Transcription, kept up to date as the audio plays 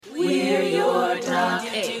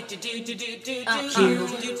Hey.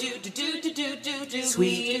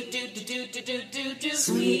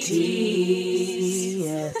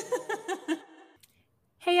 Sweeties.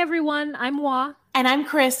 Hey everyone, I'm Wa. And I'm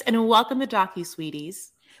Chris, and welcome to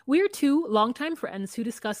Docu-Sweeties. We're two longtime friends who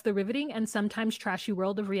discuss the riveting and sometimes trashy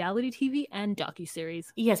world of reality TV and docuseries.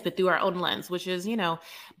 Yes, but through our own lens, which is,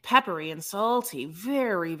 peppery and salty,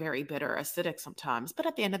 very, very bitter, acidic sometimes, but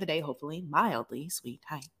at the end of the day, hopefully mildly sweet.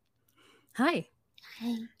 Hi. Hi.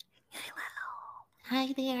 Hi. Hello.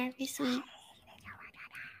 Hi there, be sweet.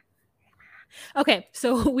 Okay,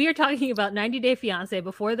 so we are talking about 90 Day Fiancé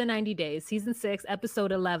Before the 90 Days, Season 6,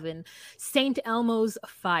 Episode 11, St. Elmo's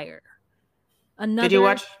Fire. Another Did you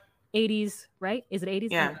watch? 80s, right? Is it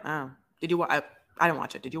 80s? Yeah. Oh. Did you watch? I didn't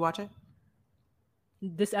watch it. Did you watch it?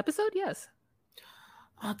 This episode? Yes.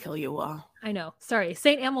 I'll kill you all. I know. Sorry.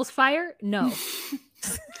 St. Elmo's Fire? No.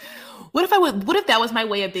 What if that was my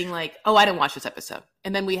way of being like, oh, I didn't watch this episode,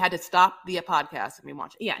 and then we had to stop the podcast and we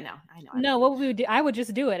watched it? Yeah, no, I know. No, what we would do, I would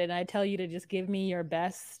just do it, and I'd tell you to just give me your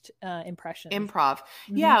best impression. Improv.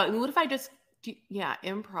 Mm-hmm. Yeah. What if I just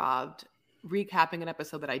improved recapping an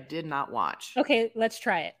episode that I did not watch? Okay, let's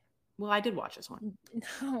try it. Well, I did watch this one.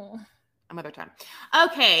 No. Another time.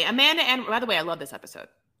 Okay, Amanda, and by the way, I love this episode.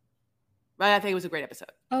 I think it was a great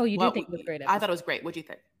episode. Oh, you did think it was a great episode? I thought it was great. What do you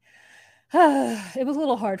think? It was a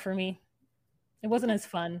little hard for me. It wasn't as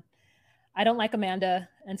fun. I don't like Amanda,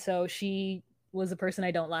 and so she was a person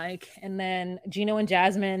I don't like. And then Gino and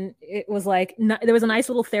Jasmine, it was like there was a nice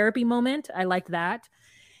little therapy moment. I liked that.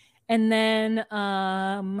 And then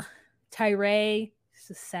Tyree, this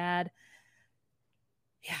is sad.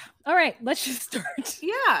 Yeah. All right, let's just start.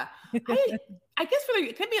 Yeah. I guess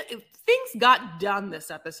it could be things got done this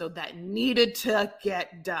episode that needed to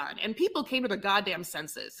get done, and people came to their goddamn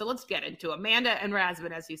senses. So let's get into Amanda and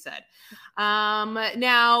Razvan, as you said.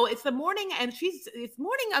 Now it's the morning, and it's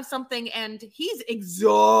morning of something, and he's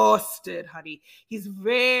exhausted, honey. He's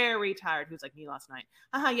very tired. He was like me last night.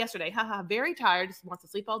 Yesterday. Very tired. Just wants to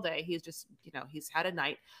sleep all day. He's just, he's had a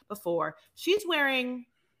night before. She's wearing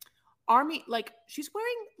she's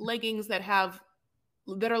wearing leggings that are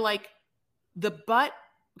like the butt.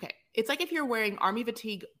 Okay. It's like if you're wearing army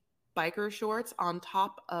fatigue biker shorts on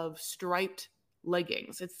top of striped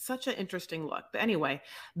leggings. It's such an interesting look. But anyway,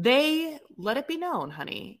 they let it be known,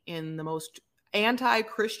 honey, in the most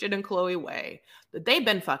anti-Christian and Chloe way, that they've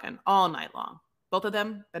been fucking all night long. Both of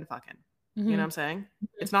them been fucking. Mm-hmm. You know what I'm saying?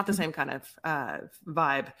 It's not the same kind of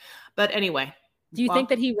vibe. But anyway. Do you think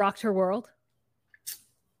that he rocked her world?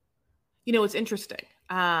 It's interesting.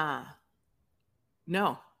 No.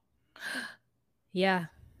 Yeah.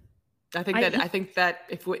 I think that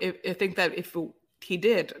if he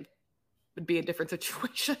did, it would be a different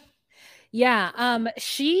situation. Yeah.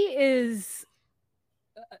 She's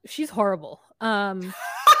horrible.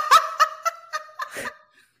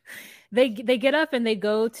 They get up and they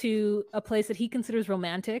go to a place that he considers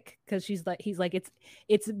romantic because he's like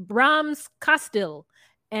it's Bram's Castle.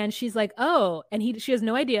 And she's like, oh, and she has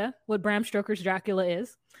no idea what Bram Stoker's Dracula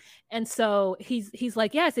is. And so he's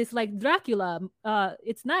like, yes, it's like Dracula.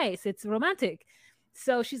 It's nice. It's romantic.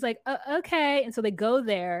 So she's like, okay. And so they go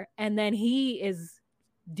there, and then he is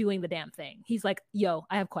doing the damn thing. He's like, yo,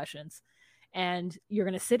 I have questions. And you're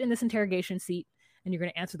going to sit in this interrogation seat, and you're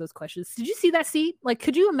going to answer those questions. Did you see that seat? Like,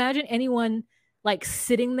 could you imagine anyone like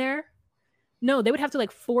sitting there? No, they would have to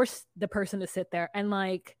like force the person to sit there, and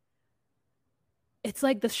like, it's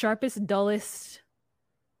like the sharpest, dullest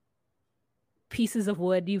pieces of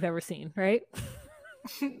wood you've ever seen, right?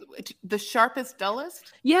 The sharpest,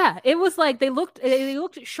 dullest? Yeah, it was like they looked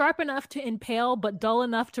sharp enough to impale, but dull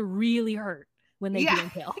enough to really hurt when they do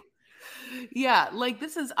impale. Yeah, like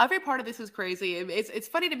every part of this is crazy. It's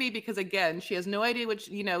funny to me because, again, she has no idea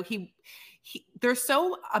which, there's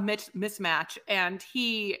so a mismatch, and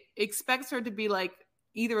he expects her to be like,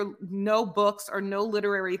 either no books or no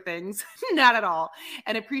literary things, not at all,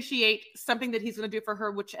 and appreciate something that he's going to do for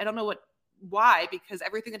her, which I don't know why, because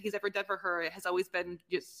everything that he's ever done for her has always been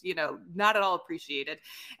just, not at all appreciated.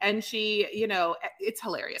 And she, it's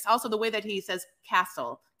hilarious. Also, the way that he says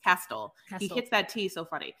castle. He hits that T so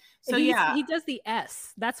funny. So he does the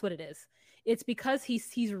S. That's what it is. It's because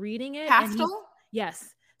he's reading it. Castle?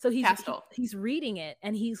 Yes. So he's reading it,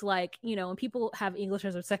 and he's like, when people have English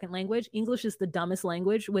as their second language, English is the dumbest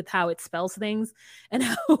language with how it spells things and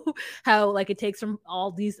how like it takes from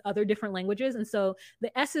all these other different languages. And so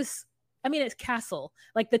the S is, it's castle.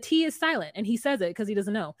 Like the T is silent, and he says it because he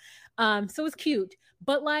doesn't know. So it's cute.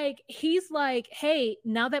 But like, he's like, hey,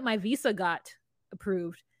 now that my visa got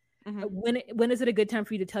approved, When is it a good time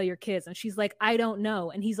for you to tell your kids? And she's like, I don't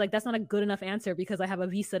know. And he's like, that's not a good enough answer because I have a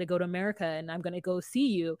visa to go to America and I'm going to go see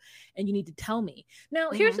you and you need to tell me.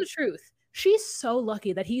 Now, here's the truth. She's so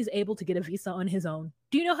lucky that he's able to get a visa on his own.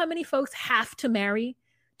 Do you know how many folks have to marry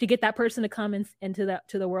to get that person to come into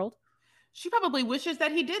the world? She probably wishes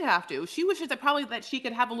that he did have to. She wishes that probably that she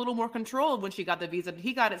could have a little more control when she got the visa. But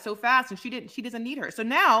he got it so fast and she doesn't need her. So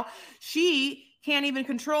now she can't even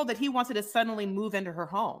control that he wants to suddenly move into her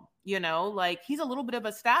home. You know, like he's a little bit of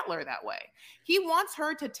a Statler that way. He wants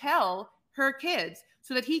her to tell her kids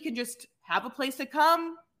so that he can just have a place to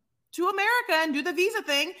come to America and do the visa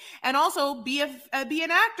thing and also be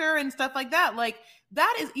an actor and stuff like that. Like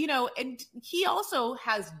that is, you know, and he also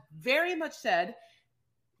has very much said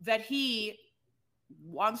that he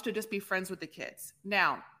wants to just be friends with the kids.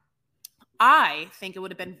 Now, I think it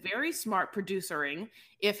would have been very smart producering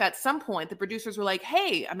if at some point the producers were like,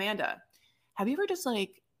 hey, Amanda, have you ever just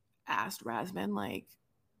like asked Razvan like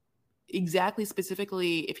exactly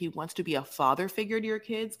specifically if he wants to be a father figure to your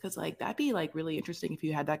kids? Because like that'd be like really interesting if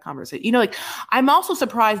you had that conversation. You know, like I'm also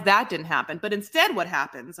surprised that didn't happen. But instead what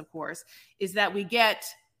happens, of course, is that we get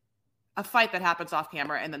a fight that happens off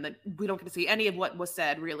camera and then we don't get to see any of what was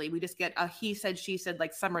said really. We just get a he said, she said,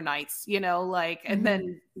 like summer nights, you know, like, and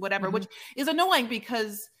then whatever, which is annoying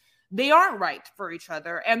because they aren't right for each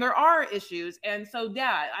other and there are issues. And so,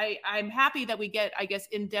 yeah, I'm happy that we get, I guess,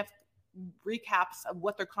 in-depth recaps of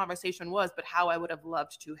what their conversation was, but how I would have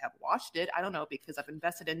loved to have watched it. I don't know, because I've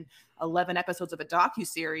invested in 11 episodes of a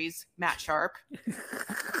docuseries, Matt Sharp.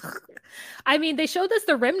 I mean, they showed us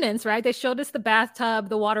the remnants, right? They showed us the bathtub,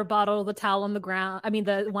 the water bottle, the towel on the ground. I mean,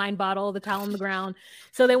 the wine bottle, the towel on the ground.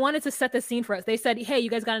 So they wanted to set the scene for us. They said, hey, you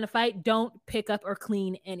guys got in a fight. Don't pick up or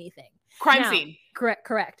clean anything. Crime scene.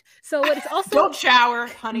 Correct. So it's also don't shower,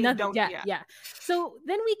 honey. Don't. Yeah. So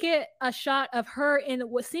then we get a shot of her in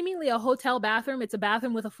what seemingly a hotel bathroom. It's a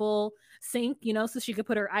bathroom with a full sink, you know, so she could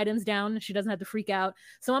put her items down and she doesn't have to freak out.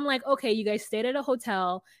 So I'm like, okay, you guys stayed at a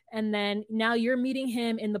hotel and then now you're meeting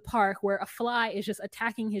him in the park where a fly is just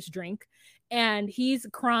attacking his drink. And he's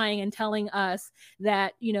crying and telling us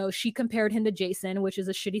that, you know, she compared him to Jason, which is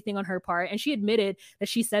a shitty thing on her part. And she admitted that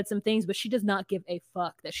she said some things, but she does not give a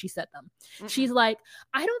fuck that she said them. She's like,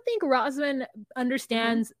 I don't think Razvan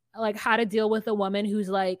understands like how to deal with a woman who's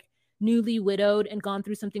like newly widowed and gone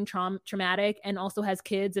through something traumatic and also has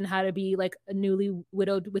kids and how to be like a newly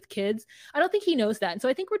widowed with kids. I don't think he knows that. And so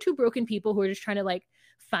I think we're two broken people who are just trying to like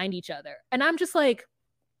find each other. And I'm just like,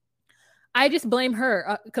 I just blame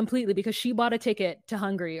her completely because she bought a ticket to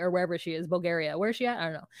Hungary or wherever she is, Bulgaria. Where is she at? I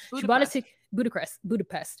don't know. Budapest. She bought a ticket,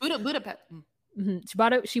 Budapest.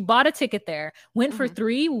 She bought a ticket there, went for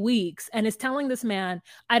 3 weeks, and is telling this man,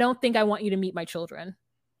 "I don't think I want you to meet my children."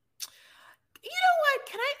 You know what?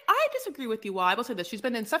 I disagree with you. Well, I will say this: she's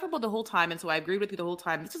been insufferable the whole time, and so I agreed with you the whole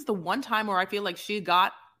time. This is the one time where I feel like she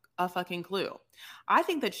got a fucking clue. I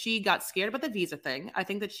think that she got scared about the visa thing. I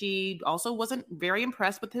think that she also wasn't very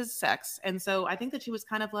impressed with his sex. And so I think that she was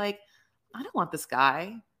kind of like, I don't want this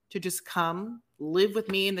guy to just come live with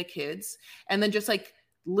me and the kids and then just like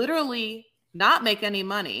literally not make any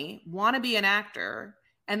money, want to be an actor.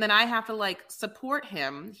 And then I have to like support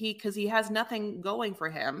him because he has nothing going for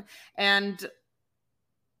him. And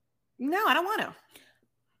no, I don't want to.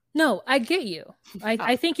 No, I get you.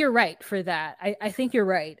 I think you're right for that. I think you're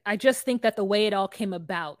right. I just think that the way it all came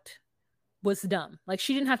about was dumb. Like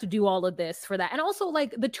she didn't have to do all of this for that. And also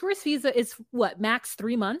like the tourist visa is what, max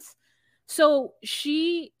 3 months. So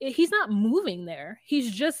he's not moving there.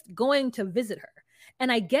 He's just going to visit her.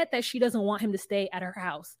 And I get that she doesn't want him to stay at her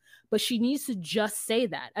house, but she needs to just say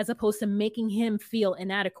that as opposed to making him feel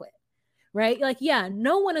inadequate. Right? Like, yeah,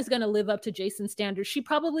 no one is going to live up to Jason's standards. She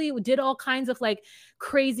probably did all kinds of like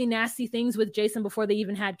crazy, nasty things with Jason before they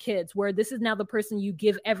even had kids, where this is now the person you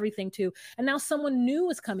give everything to. And now someone new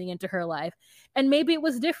is coming into her life. And maybe it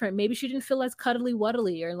was different. Maybe she didn't feel as cuddly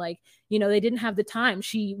wuddly or like, you know, they didn't have the time.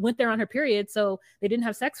 She went there on her period. So they didn't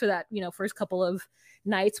have sex for that, you know, first couple of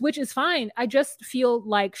nights, which is fine. I just feel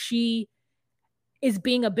like she is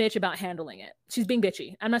being a bitch about handling it. She's being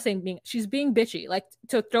bitchy. I'm not saying she's being bitchy. Like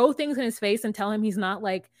to throw things in his face and tell him he's not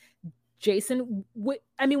like Jason.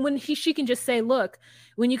 I mean, when she can just say, look,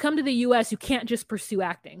 when you come to the US, you can't just pursue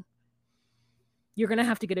acting. You're going to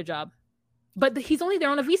have to get a job. But he's only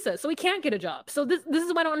there on a visa, so he can't get a job. So this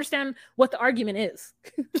is why I don't understand what the argument is.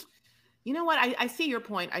 You know what? I see your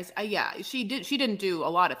point. Yeah, she didn't do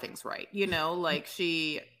a lot of things right. You know, like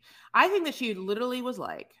I think that she literally was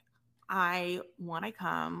like, I want to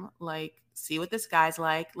come like see what this guy's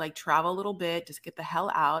like travel a little bit, just get the hell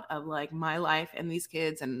out of like my life and these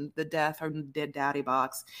kids and the death or dead daddy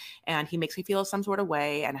box. And he makes me feel some sort of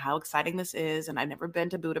way and how exciting this is. And I've never been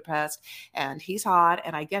to Budapest, and he's hot,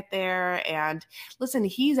 and I get there, and listen,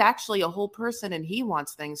 he's actually a whole person and he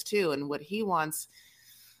wants things too. And what he wants,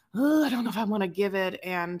 I don't know if I want to give it.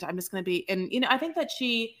 And I'm just going to be, and I think that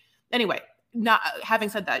anyway, not having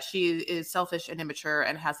said that, she is selfish and immature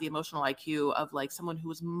and has the emotional IQ of like someone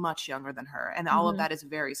who is much younger than her. And all of that is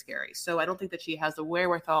very scary. So I don't think that she has the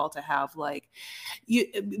wherewithal to have like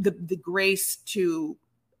the grace to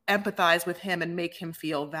empathize with him and make him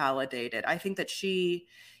feel validated. I think that she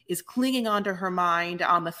is clinging onto her mind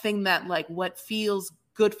on the thing that like what feels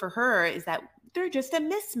good for her is that they're just a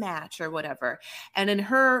mismatch or whatever. And in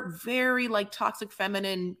her very like toxic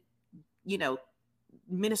feminine,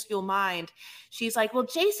 minuscule mind, she's like, well,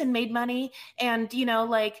 Jason made money and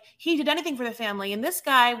like he did anything for the family, and this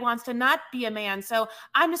guy wants to not be a man, so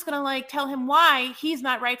I'm just gonna like tell him why he's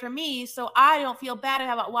not right for me, so I don't feel bad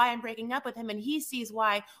about why I'm breaking up with him, and he sees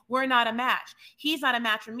why we're not a match. He's not a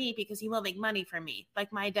match for me because he won't make money for me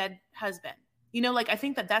like my dead husband. Like I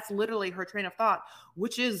think that that's literally her train of thought,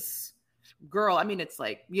 which is, girl, I mean, it's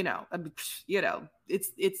like,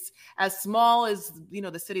 it's as small as,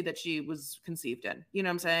 the city that she was conceived in, you know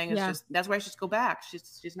what I'm saying? It's just, that's why she should go back.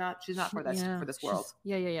 She's not for this, for this world.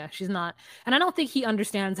 Yeah. She's not. And I don't think he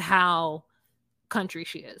understands how country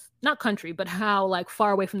she is. Not country, but how like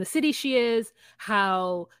far away from the city she is,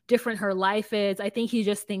 how different her life is. I think he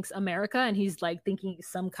just thinks America, and he's like thinking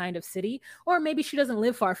some kind of city, or maybe she doesn't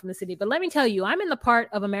live far from the city. But let me tell you, I'm in the part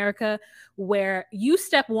of America where you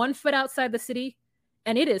step one foot outside the city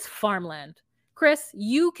and it is farmland. Chris,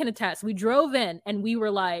 you can attest. We drove in and we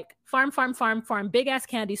were like, farm, big ass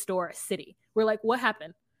candy store, city. We're like, what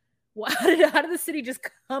happened? How did the city just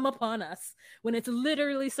come upon us when it's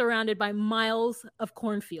literally surrounded by miles of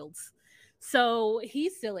cornfields? So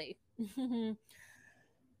he's silly.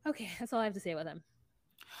 Okay, that's all I have to say about him.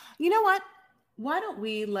 You know what? Why don't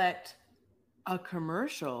we let a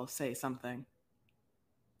commercial say something?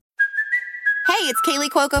 Hey, it's Kaylee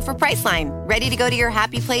Cuoco for Priceline. Ready to go to your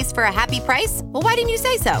happy place for a happy price? Well, why didn't you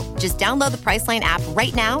say so? Just download the Priceline app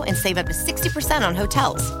right now and save up to 60% on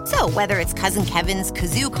hotels. So whether it's Cousin Kevin's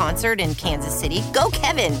Kazoo Concert in Kansas City, go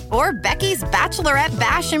Kevin, or Becky's Bachelorette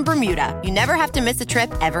Bash in Bermuda, you never have to miss a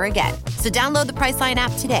trip ever again. So download the Priceline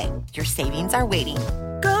app today. Your savings are waiting.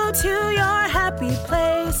 Go to your happy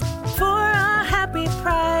place for a happy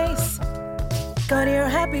price. Go to your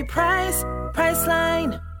happy price,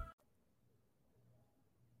 Priceline.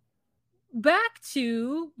 Back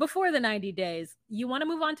to before the 90 days. You want to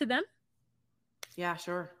move on to them? Yeah,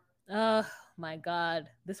 sure. Oh my God.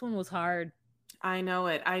 This one was hard. I know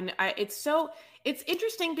it. It's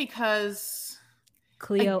interesting because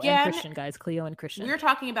Cleo and Christian, guys. Cleo and Christian. We're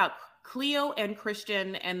talking about Cleo and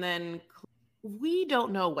Christian, and then we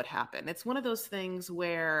don't know what happened. It's one of those things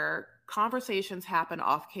where conversations happen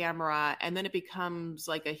off camera and then it becomes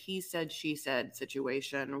like a he said, she said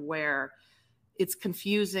situation where it's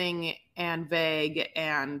confusing and vague,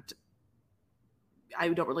 and I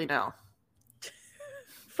don't really know.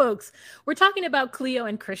 Folks, we're talking about Cleo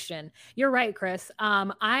and Christian. You're right, Chris.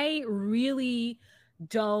 I really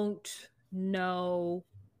don't know.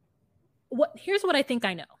 Here's what I think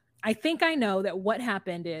I know. I think I know that what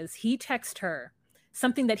happened is he texted her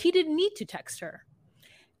something that he didn't need to text her.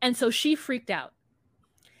 And so she freaked out.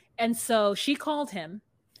 And so she called him.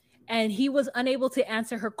 And he was unable to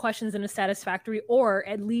answer her questions in a satisfactory, or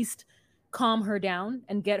at least calm her down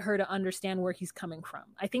and get her to understand where he's coming from.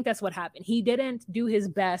 I think that's what happened. He didn't do his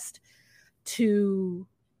best to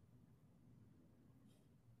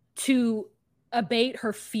abate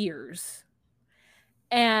her fears.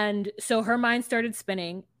 And so her mind started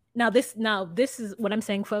spinning. Now this is what I'm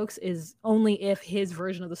saying, folks, is only if his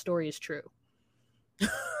version of the story is true.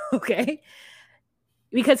 Okay?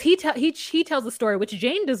 Because he tells the story, which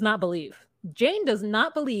Jane does not believe. Jane does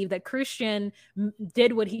not believe that Christian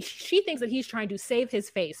did what she thinks that he's trying to save his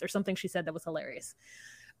face or something she said that was hilarious.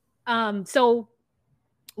 So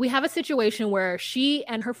we have a situation where she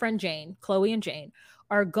and her friend Jane, Chloe and Jane,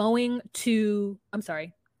 are going to,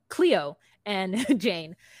 Cleo and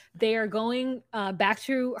Jane, they are going back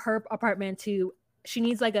to her apartment she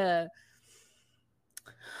needs like a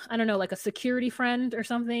security friend or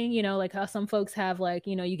something, like how some folks have like,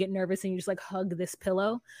 you get nervous and you just like hug this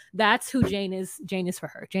pillow. That's who Jane is. Jane is for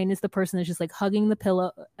her. Jane is the person that's just like hugging the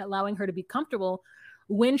pillow, allowing her to be comfortable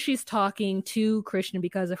when she's talking to Christian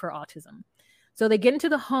because of her autism. So they get into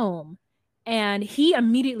the home And he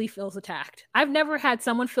immediately feels attacked. I've never had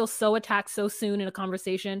someone feel so attacked so soon in a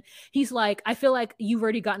conversation. He's like, I feel like you've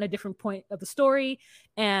already gotten a different point of the story.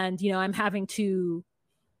 And, you know, I'm having to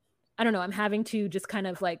just kind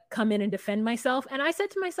of like come in and defend myself. And I said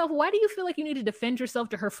to myself, why do you feel like you need to defend yourself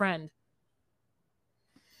to her friend?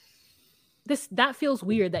 That feels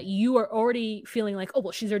weird, that you are already feeling like, oh,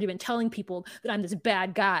 well, she's already been telling people that I'm this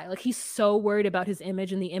bad guy. Like, he's so worried about his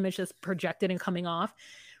image and the image that's projected and coming off.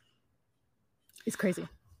 It's crazy.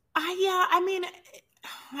 I mean,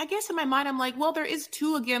 I guess in my mind, I'm like, well, there is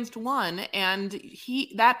 2 against 1. And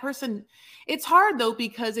that person, it's hard though,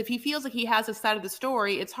 because if he feels like he has a side of the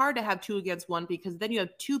story, it's hard to have 2 against 1, because then you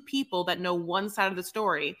have 2 people that know one side of the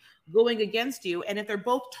story going against you. And if they're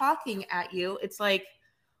both talking at you, it's like,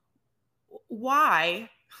 why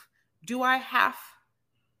do I have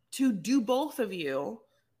to do both of you?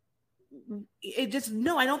 It just,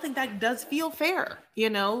 no, I don't think that does feel fair, you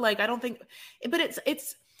know, like, I don't think, but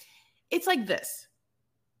it's like this.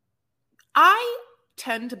 I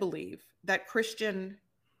tend to believe that Christian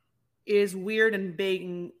is weird and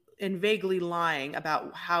vaguely lying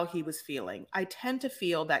about how he was feeling. I tend to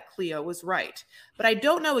feel that Cleo was right, but I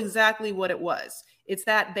don't know exactly what it was. It's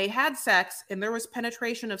that they had sex and there was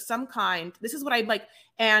penetration of some kind. This is what I'd like.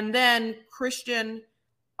 And then Christian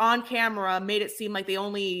on camera made it seem like they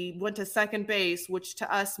only went to second base, which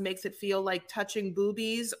to us makes it feel like touching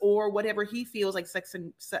boobies or whatever he feels like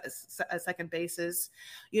second bases,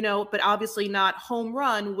 you know, but obviously not home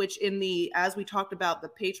run, which as we talked about, the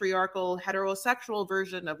patriarchal heterosexual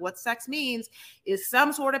version of what sex means is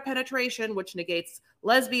some sort of penetration, which negates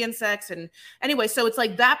lesbian sex. And anyway, so it's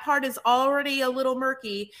like that part is already a little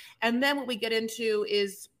murky. And then what we get into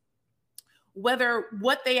is whether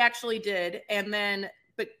what they actually did, and then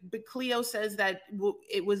but Cleo says that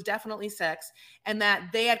it was definitely sex, and that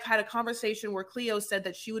they had had a conversation where Cleo said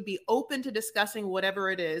that she would be open to discussing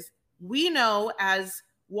whatever it is. We know as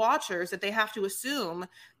watchers that they have to assume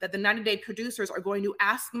that the 90 Day producers are going to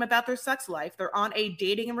ask them about their sex life. They're on a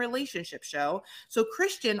dating and relationship show. So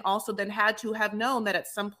Christian also then had to have known that at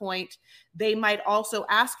some point they might also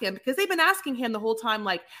ask him, because they've been asking him the whole time,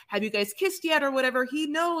 like, have you guys kissed yet or whatever? He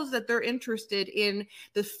knows that they're interested in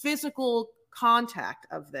the physical contact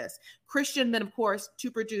of this. Christian then, of course,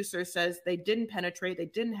 to producers says they didn't penetrate, they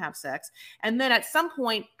didn't have sex. And then at some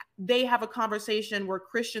point they have a conversation where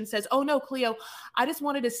Christian says, oh no, Cleo, I just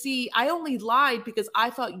wanted to see, I only lied because I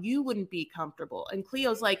thought you wouldn't be comfortable. And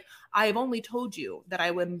Cleo's like, I have only told you that I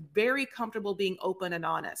am very comfortable being open and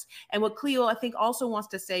honest. And what Cleo, I think, also wants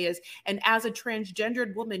to say is, and as a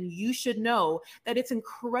transgendered woman, you should know that it's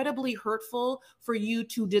incredibly hurtful for you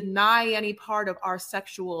to deny any part of our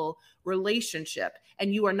sexual relationship,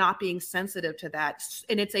 and you are not being sensitive to that.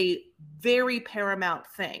 And it's a very paramount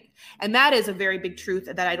thing. And that is a very big truth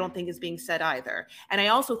that I don't think is being said either. And I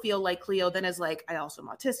also feel like Cleo then is like, I also am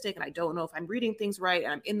autistic and I don't know if I'm reading things right.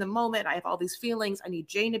 And I'm in the moment. I have all these feelings. I need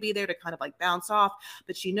Jane to be there to kind of like bounce off.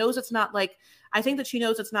 But she knows it's not like, I think that she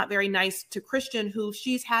knows it's not very nice to Christian, who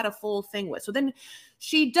she's had a full thing with. So then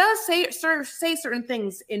she does say certain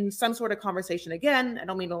things in some sort of conversation. Again, I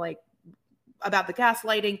don't mean to like, about the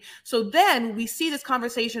gaslighting. So then we see this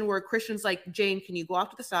conversation where Christian's like, Jane, can you go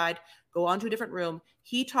off to the side, go on to a different room?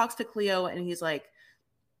 He talks to Cleo and he's like,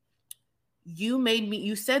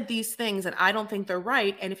 you said these things and I don't think they're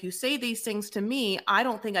right. And if you say these things to me, I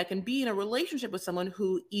don't think I can be in a relationship with someone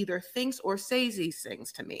who either thinks or says these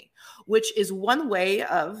things to me, which is one way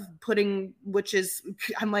of putting,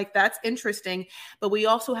 I'm like, that's interesting. But we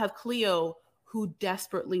also have Cleo, who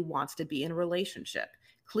desperately wants to be in a relationship.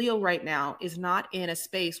 Cleo right now is not in a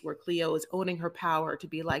space where Cleo is owning her power to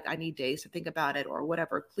be like, I need days to think about it or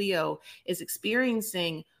whatever. Cleo is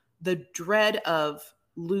experiencing the dread of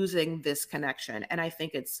losing this connection. And I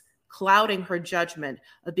think it's clouding her judgment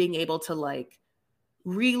of being able to like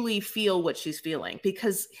really feel what she's feeling,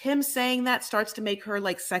 because him saying that starts to make her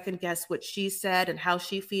like second guess what she said and how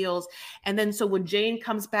she feels. And then so when Jane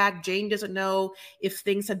comes back, Jane doesn't know if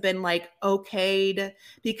things have been like okayed,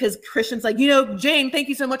 because Christian's like, you know, Jane, thank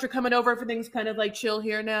you so much for coming over. Everything's kind of like chill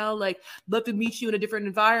here now, like love to meet you in a different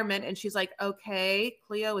environment. And she's like, okay,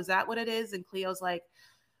 Cleo, is that what it is? And Cleo's like,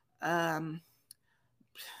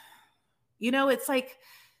 you know, it's like,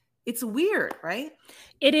 it's weird, right?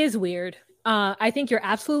 It is weird. I think you're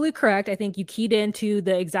absolutely correct. I think you keyed into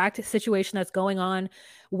the exact situation that's going on,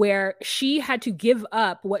 where she had to give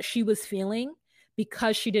up what she was feeling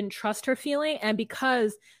because she didn't trust her feeling, and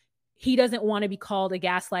because he doesn't want to be called a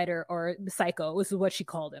gaslighter or psycho. This is what she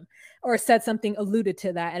called him, or said something alluded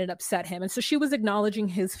to that, and it upset him. And so she was acknowledging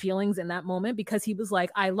his feelings in that moment, because he was like,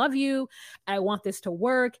 I love you. I want this to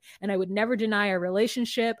work. And I would never deny our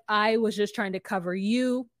relationship. I was just trying to cover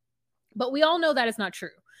you. But we all know that is not true.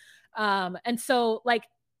 And so like,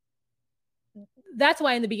 that's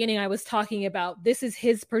why in the beginning I was talking about, this is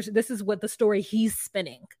his person. This is what the story he's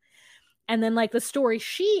spinning. And then like the story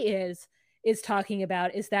she is talking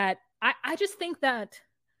about is that I just think that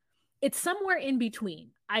it's somewhere in between.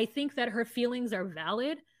 I think that her feelings are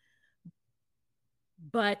valid,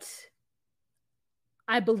 but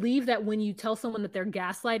I believe that when you tell someone that they're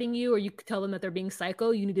gaslighting you, or you tell them that they're being psycho,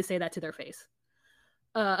 you need to say that to their face.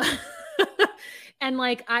 And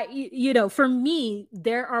like, for me,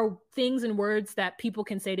 there are things and words that people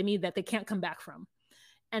can say to me that they can't come back from.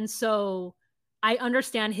 And so I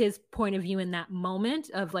understand his point of view in that moment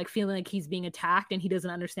of like feeling like he's being attacked and he doesn't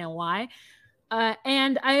understand why.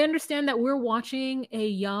 And I understand that we're watching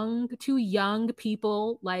two young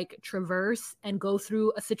people like traverse and go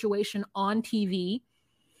through a situation on TV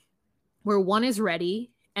where one is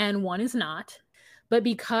ready and one is not. But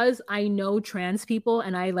because I know trans people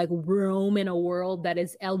and I like roam in a world that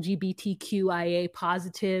is LGBTQIA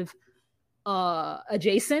positive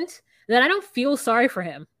adjacent, that I don't feel sorry for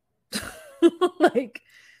him. Like,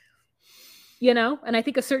 and I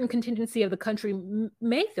think a certain contingency of the country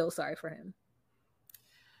may feel sorry for him.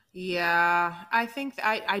 Yeah, I think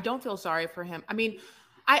I don't feel sorry for him. I mean,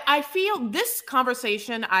 I feel this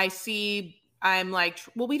conversation, I'm like,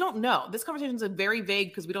 well, we don't know. This conversation is very vague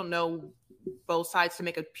because we don't know both sides to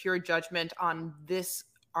make a pure judgment on this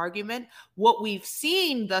argument. What we've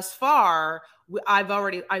seen thus far,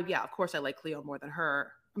 of course I like Cleo more than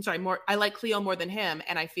her. I like Cleo more than him,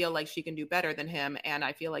 and I feel like she can do better than him, and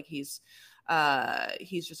I feel like he's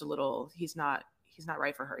just he's not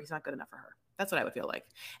right for her. He's not good enough for her. That's what I would feel like.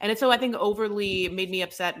 And so I think overly made me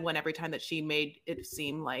upset when every time that she made it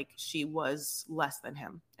seem like she was less than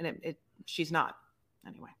him, and she's not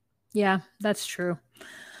anyway. Yeah, that's true.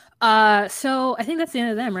 So I think that's the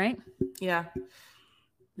end of them, right? Yeah.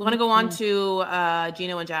 We want to go on to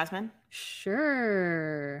Gino and Jasmine.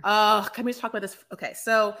 Sure. Can we just talk about this? Okay,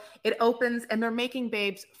 so it opens and they're making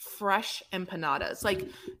babes fresh empanadas. Like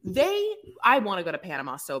I want to go to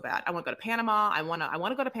Panama so bad. I want to go to Panama. I want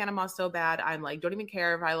to go to Panama so bad. I'm like, don't even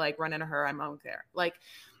care if I like run into her. I'm out there. Like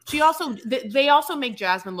they also make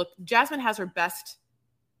Jasmine look. Jasmine has her best,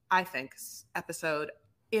 I think, episode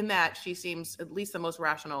in that she seems at least the most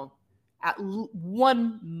rational at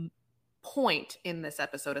one point in this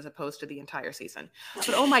episode as opposed to the entire season.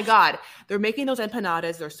 But oh my God, they're making those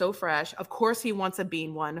empanadas. They're so fresh. Of course he wants a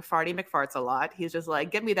bean one. Farty McFarts a lot. He's just like,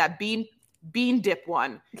 get me that bean dip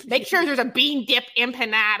one. Make sure there's a bean dip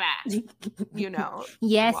empanada.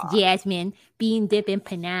 Yes, wow. Jasmine, bean dip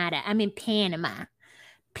empanada. I'm in Panama.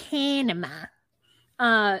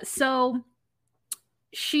 So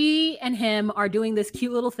she and him are doing this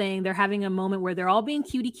cute little thing. They're having a moment where they're all being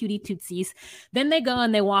cutie tootsies. Then they go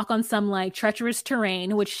and they walk on some like treacherous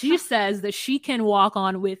terrain, which she says that she can walk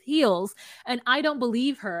on with heels. And I don't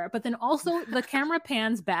believe her. But then also the camera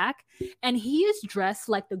pans back and he is dressed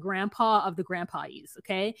like the grandpa of the grandpas.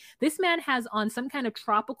 Okay. This man has on some kind of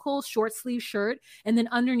tropical short sleeve shirt. And then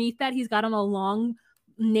underneath that, he's got on a long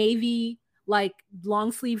navy like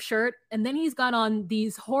long sleeve shirt, and then he's got on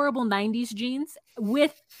these horrible 90s jeans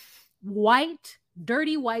with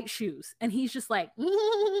dirty white shoes, and he's just like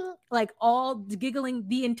all giggling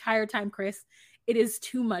the entire time. Chris, it is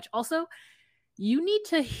too much. Also, you need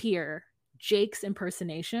to hear Jake's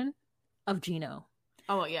impersonation of Gino.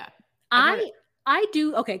 Oh yeah, I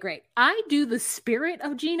do. Okay, great. I do the spirit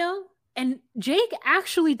of Gino, and Jake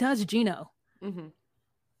actually does Gino. Mm-hmm.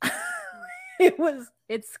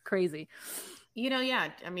 It's crazy. Yeah.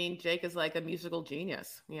 I mean, Jake is like a musical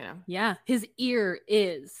genius, Yeah. His ear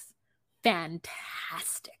is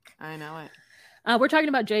fantastic. I know it. We're talking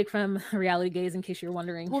about Jake from Reality Gaze, in case you're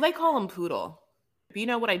wondering. Well, they call him Poodle. But you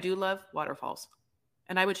know what I do love? Waterfalls.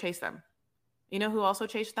 And I would chase them. You know who also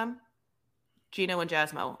chased them? Gino and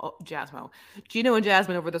Jasmine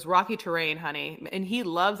over this rocky terrain, honey. And he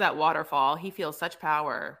loves that waterfall. He feels such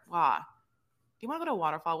power. Wow. Do you want to go to a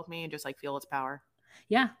waterfall with me and just like feel its power?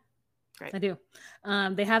 Yeah, great. I do.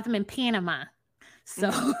 They have them in Panama, so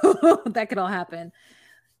that could all happen.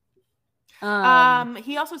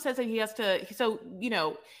 He also says that he has to. So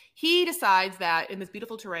he decides that in this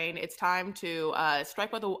beautiful terrain, it's time to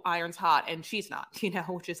strike while the iron's hot, and she's not.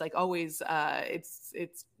 Which is like always.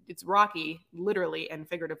 It's it's rocky, literally and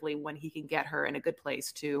figuratively, when he can get her in a good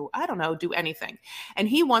place to, I don't know, do anything. And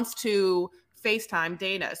he wants to FaceTime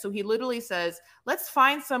Dana. So he literally says, let's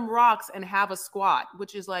find some rocks and have a squat,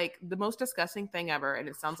 which is like the most disgusting thing ever. And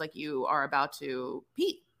it sounds like you are about to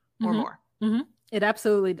pee or more. Mm-hmm. It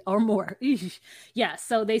absolutely, or more. Yeah.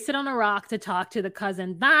 So they sit on a rock to talk to the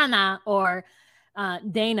cousin Dana, or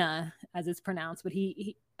Dana, as it's pronounced, but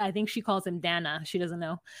I think she calls him Dana. She doesn't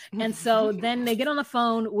know. And so then they get on the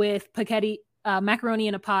phone with spaghetti, macaroni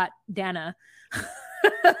in a pot, Dana.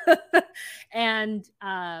 And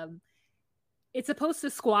it's supposed to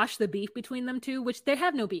squash the beef between them two, which they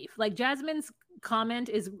have no beef. Like Jasmine's comment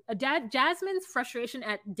is Jasmine's frustration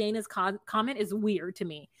at Dana's comment is weird to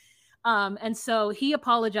me. And so he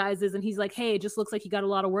apologizes and he's like, hey, it just looks like you got a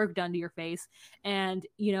lot of work done to your face. And,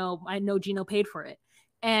 you know, I know Gino paid for it.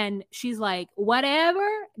 And she's like, whatever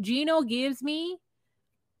Gino gives me,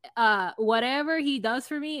 whatever he does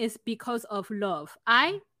for me is because of love.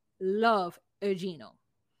 I love Gino.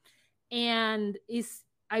 And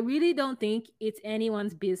I really don't think it's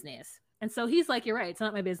anyone's business. And so he's like, you're right. It's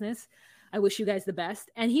not my business. I wish you guys the best.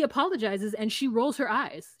 And he apologizes and she rolls her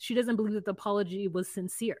eyes. She doesn't believe that the apology was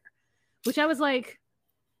sincere, which I was like,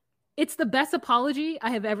 it's the best apology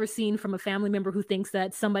I have ever seen from a family member who thinks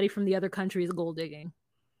that somebody from the other country is gold digging.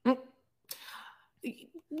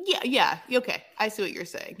 Yeah. Okay. I see what you're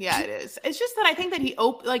saying. Yeah, it is. It's just that I think that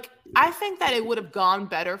I think that it would have gone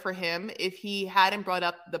better for him if he hadn't brought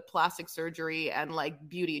up the plastic surgery and like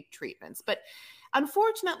beauty treatments. But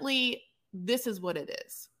unfortunately, this is what it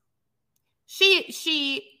is.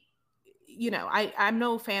 She, you know, I'm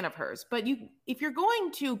no fan of hers, but if you're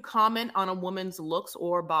going to comment on a woman's looks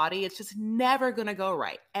or body, it's just never going to go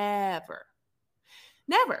right. Ever.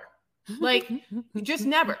 Never. Like, just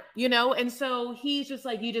never, you know? And so he's just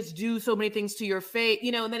like, you just do so many things to your face,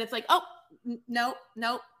 you know? And then it's like, oh, no,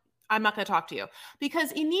 I'm not going to talk to you.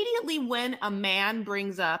 Because immediately when a man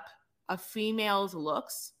brings up a female's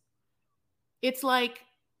looks, it's like,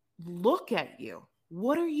 look at you.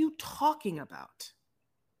 What are you talking about?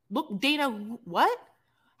 Look, Dana, what?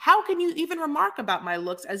 How can you even remark about my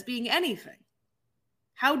looks as being anything?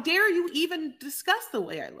 How dare you even discuss the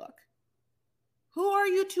way I look? Who are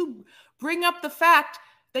you to bring up the fact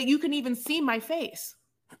that you can even see my face?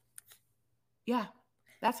 Yeah,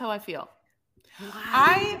 that's how I feel.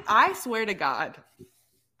 Wow. I swear to God,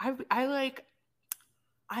 yeah,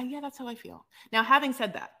 that's how I feel. Now, having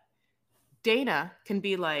said that, Dana can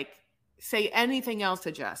be like, say anything else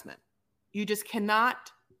to Jasmine. You just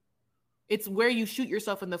cannot, it's where you shoot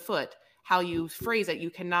yourself in the foot, how you phrase it. You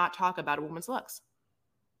cannot talk about a woman's looks.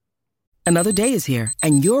 Another day is here,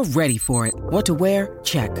 and you're ready for it. What to wear?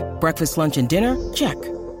 Check. Breakfast, lunch, and dinner? Check.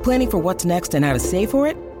 Planning for what's next and how to save for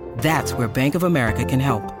it? That's where Bank of America can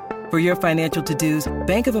help. For your financial to-dos,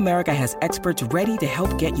 Bank of America has experts ready to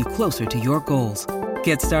help get you closer to your goals.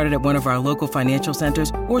 Get started at one of our local financial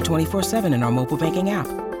centers or 24/7 in our mobile banking app.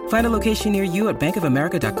 Find a location near you at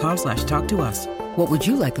bankofamerica.com/talktous. What would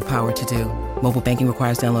you like the power to do? Mobile banking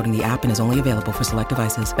requires downloading the app and is only available for select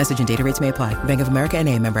devices. Message and data rates may apply. Bank of America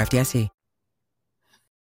NA, member FDIC.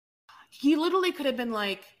 He literally could have been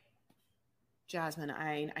like, Jasmine,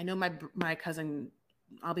 I know my cousin,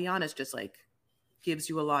 I'll be honest, just like gives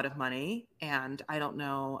you a lot of money. And I don't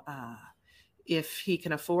know if he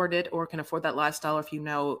can afford it or can afford that lifestyle, or if you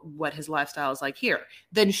know what his lifestyle is like here.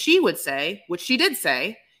 Then she would say, which she did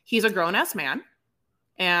say, he's a grown-ass man.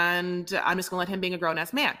 And I'm just going to let him being a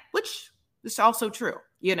grown-ass man, which is also true,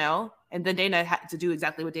 you know? And then Dana had to do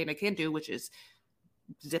exactly what Dana can do, which is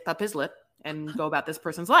zip up his lip and go about this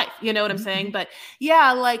person's life. You know what I'm saying? But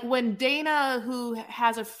yeah, like when Dana, who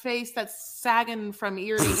has a face that's sagging from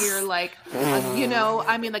ear to ear, like, you know,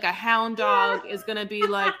 I mean, like a hound dog is going to be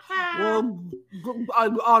like, well,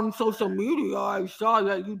 on social media, I saw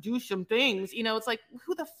that you do some things. You know, it's like,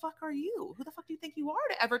 who the fuck are you? Who the fuck do you think you are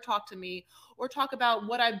to ever talk to me or talk about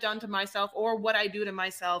what I've done to myself or what I do to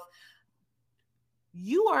myself?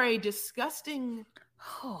 You are a disgusting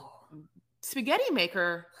spaghetti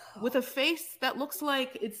maker with a face that looks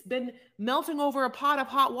like it's been melting over a pot of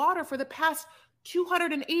hot water for the past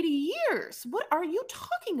 280 years. What are you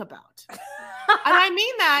talking about? And I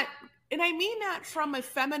mean that from a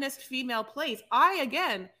feminist female place. I,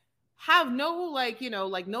 again, have no, like, you know,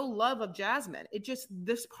 like no love of Jasmine. It just,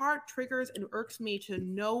 this part triggers and irks me to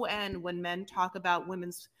no end when men talk about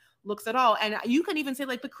women's looks at all. And you can even say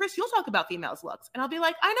like, but Chris, you'll talk about females' looks. And I'll be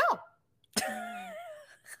like, I know.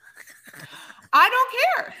 I don't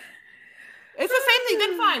care. It's the same thing.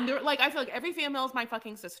 Then fine. They're like, I feel like every female is my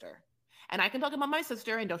fucking sister. And I can talk about my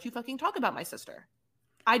sister, and don't you fucking talk about my sister.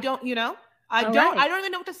 I don't, you know, I don't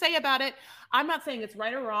even know what to say about it. I'm not saying it's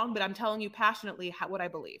right or wrong, but I'm telling you passionately what I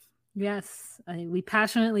believe. Yes, we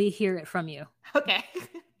passionately hear it from you. Okay.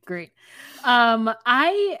 Great.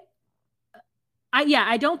 I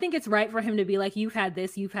don't think it's right for him to be like, you've had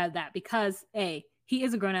this, you've had that, because he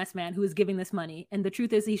is a grown-ass man who is giving this money. And the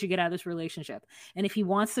truth is he should get out of this relationship. And if he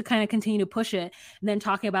wants to kind of continue to push it, and then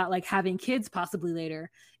talking about like having kids possibly later,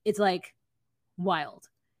 it's like wild.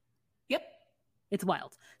 Yep. It's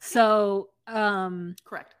wild. So,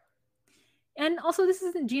 correct. And also, this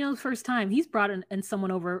isn't Gino's first time. He's brought in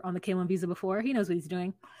someone over on the K1 visa before. He knows what he's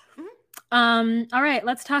doing. Mm-hmm. All right,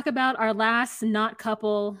 let's talk about our last not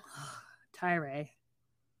couple, Tyree.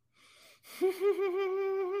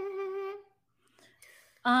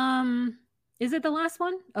 Is it the last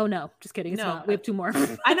one? Oh no, just kidding. It's not. We have two more.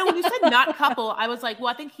 I know when you said not couple, I was like,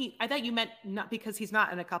 well, I thought you meant not because he's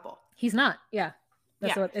not in a couple. He's not. Yeah,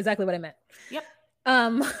 that's exactly what I meant. Yep.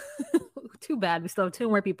 Too bad. We still have two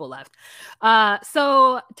more people left.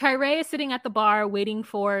 So Tyree is sitting at the bar waiting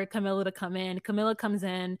for Camilla to come in. Camilla comes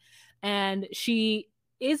in and she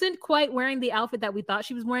isn't quite wearing the outfit that we thought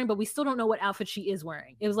she was wearing, but we still don't know what outfit she is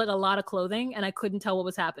wearing. It was like a lot of clothing and I couldn't tell what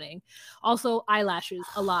was happening. Also eyelashes,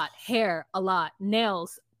 a lot, hair, a lot,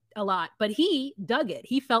 nails, a lot, but he dug it.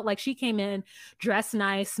 He felt like she came in dressed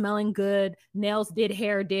nice, smelling good, nails did,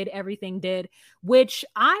 hair did, everything did, which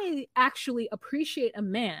I actually appreciate a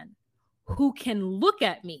man who can look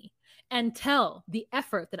at me and tell the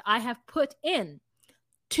effort that I have put in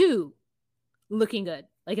to looking good.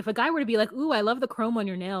 Like if a guy were to be like, ooh, I love the chrome on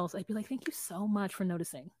your nails, I'd be like, thank you so much for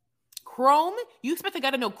noticing. Chrome? You expect a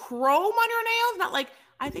guy to know chrome on your nails? Not like,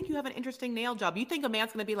 I think you have an interesting nail job. You think a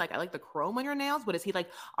man's going to be like, I like the chrome on your nails? What is he like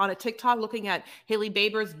on a TikTok looking at Hailey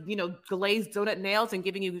Bieber's, glazed donut nails and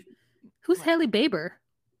giving you... Who's Hailey Bieber?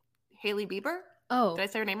 Hailey Bieber? Oh. Did I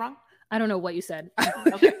say her name wrong? I don't know what you said.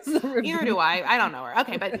 Okay. Neither do I. I don't know her.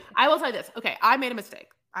 Okay, but I will say this. Okay, I made a mistake.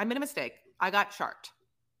 I got sharped.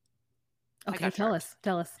 Okay, tell us.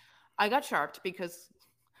 I got sharped because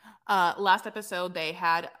last episode they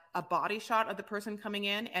had a body shot of the person coming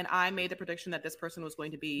in, and I made the prediction that this person was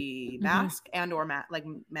going to be masked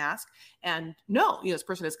mask. And no, this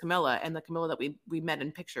person is Camilla, and the Camilla that we met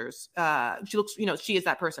in pictures. She looks, she is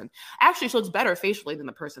that person. Actually, she looks better facially than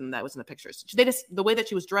the person that was in the pictures. The way that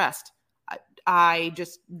she was dressed, I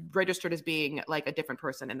just registered as being like a different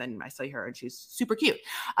person. And then I see her and she's super cute.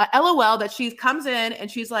 LOL that she comes in and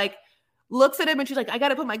she's like, looks at him and she's like, I got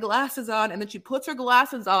to put my glasses on. And then she puts her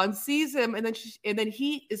glasses on, sees him. And then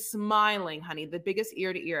he is smiling, honey, the biggest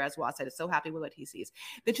ear to ear, as Waz said, is so happy with what he sees.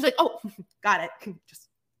 Then she's like, oh, got it.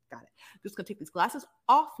 Got it. Just going to take these glasses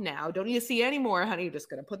off now. Don't need to see anymore, honey. You're just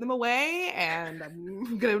going to put them away and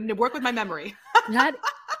I'm going to work with my memory.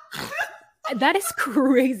 That is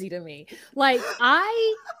crazy to me. Like,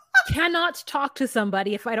 I cannot talk to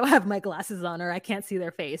somebody if I don't have my glasses on or I can't see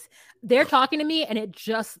their face. They're talking to me and it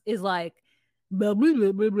just is like,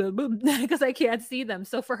 because I can't see them.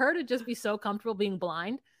 So for her to just be so comfortable being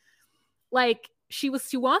blind, like she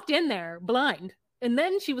walked in there blind. And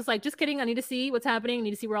then she was like, just kidding. I need to see what's happening. I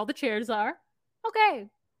need to see where all the chairs are. Okay,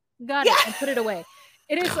 got it. And put it away.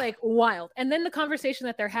 It is like wild. And then the conversation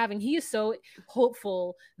that they're having, he is so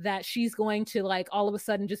hopeful that she's going to like all of a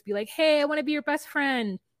sudden just be like, hey, I want to be your best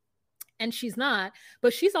friend. And she's not,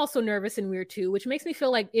 but she's also nervous and weird too, which makes me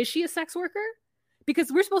feel like, is she a sex worker?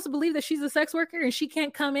 Because we're supposed to believe that she's a sex worker and she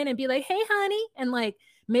can't come in and be like, hey, honey, and like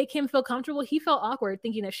make him feel comfortable. He felt awkward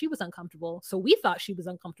thinking that she was uncomfortable. So we thought she was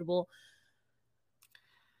uncomfortable.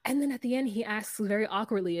 And then at the end, he asks very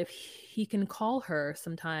awkwardly if he can call her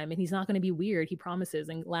sometime and he's not going to be weird. He promises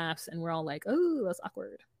and laughs. And we're all like, oh, that's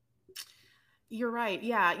awkward. You're right.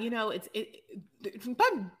 Yeah. It's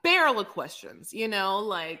a barrel of questions,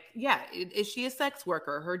 like, yeah, is she a sex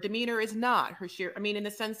worker? Her demeanor is not in the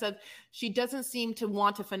sense of she doesn't seem to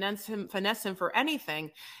want to finesse him for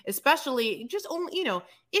anything, especially just only,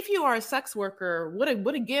 if you are a sex worker,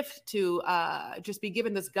 what a gift to just be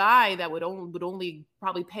given this guy that would only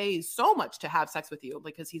probably pay so much to have sex with you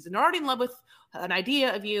because he's already in love with an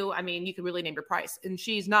idea of you. I mean, you could really name your price, and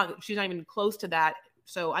she's not even close to that.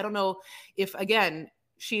 So I don't know if, again,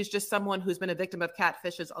 she's just someone who's been a victim of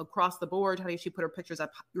catfishes across the board. Honey, she put her pictures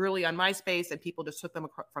up early on MySpace and people just took them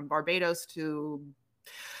from Barbados to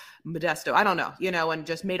Modesto. I don't know, and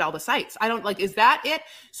just made all the sites. I don't is that it?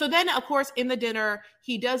 So then, of course, in the dinner,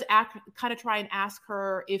 he does kind of try and ask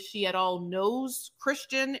her if she at all knows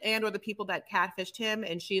Christian and or the people that catfished him.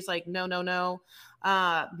 And she's like, no, don't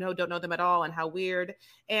know them at all. And how weird.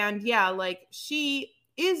 And yeah, like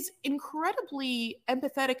is incredibly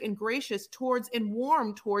empathetic and gracious towards and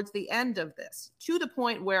warm towards the end of this, to the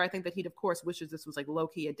point where I think that he, of course, wishes this was like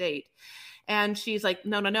low-key a date. And she's like,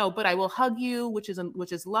 no, but I will hug you, which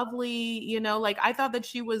is lovely. You know, like I thought that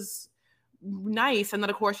she was nice. And then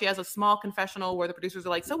of course she has a small confessional where the producers are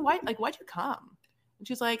like, so why'd you come? And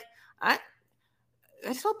she's like, I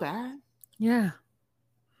felt bad. Yeah.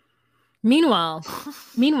 Meanwhile,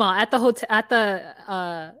 at the hotel, at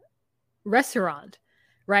the restaurant,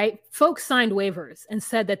 right? Folks signed waivers and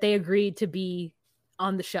said that they agreed to be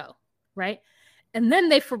on the show, right? And then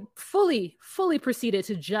they fully proceeded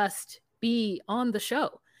to just be on the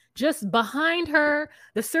show. Just behind her,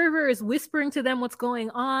 the server is whispering to them what's going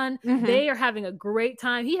on. Mm-hmm. They are having a great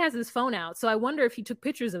time. He has his phone out, so I wonder if he took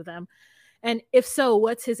pictures of them. And if so,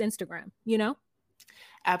 what's his Instagram, you know?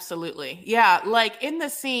 Absolutely. Yeah. Like in the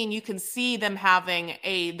scene, you can see them having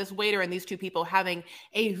this waiter and these two people having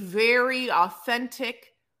a very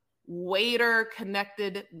authentic waiter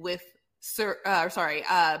connected with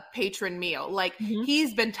patron meal. Like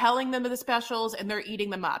he's been telling them of the specials and they're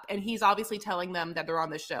eating them up. And he's obviously telling them that they're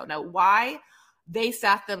on the show. Now, why they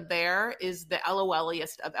sat them there is the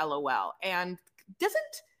LOLiest of LOL. And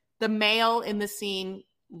doesn't the male in the scene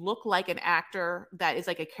look like an actor that is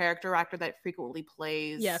like a character actor that frequently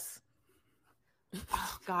plays? Yes.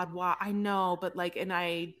 Oh God, why? I know, but like, and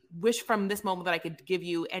I wish from this moment that I could give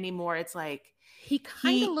you any more. It's like he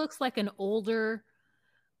kind of looks like an older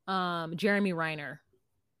Jeremy Renner.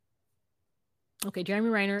 Okay, Jeremy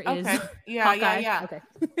Renner is yeah. Okay.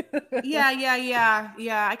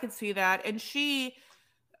 yeah. I can see that, and she,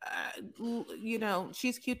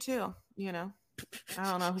 she's cute too. You know. I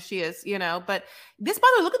don't know who she is, but this, by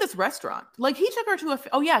the way, look at this restaurant. Like he took her to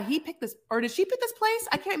he picked this, or did she pick this place?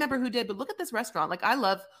 I can't remember who did, but look at this restaurant. Like I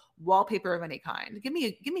love wallpaper of any kind. Give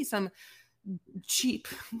me some cheap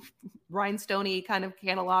rhinestoney kind of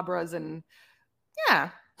candelabras and yeah.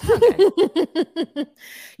 Okay.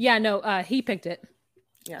 Yeah, no, he picked it.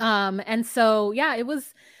 Yeah. And so, yeah,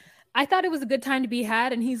 I thought it was a good time to be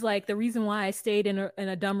had. And he's like, the reason why I stayed in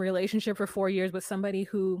a dumb relationship for 4 years with somebody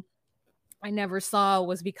who I never saw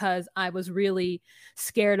was because I was really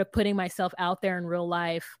scared of putting myself out there in real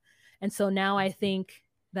life. And so now I think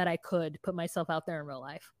that I could put myself out there in real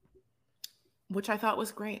life. Which I thought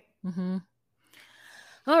was great. Mm-hmm.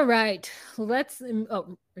 All right. Are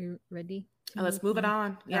you ready? Let's move it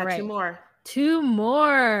on. Yeah, right. Two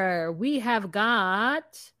more. We have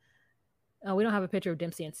got... Oh, we don't have a picture of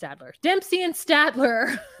Dempsey and Statler.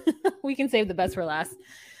 We can save the best for last.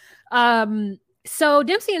 So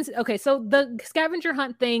the scavenger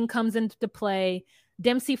hunt thing comes into play.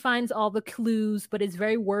 Dempsey finds all the clues, but is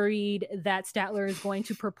very worried that Statler is going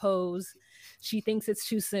to propose. She thinks it's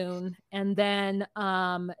too soon. And then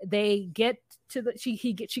they get to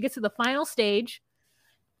she gets to the final stage,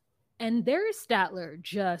 and there's Statler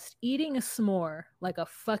just eating a s'more like a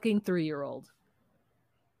fucking 3-year-old.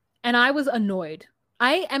 And I was annoyed.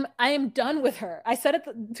 I am done with her. I said it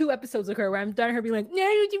 2 episodes of her where I'm done with her being like, no,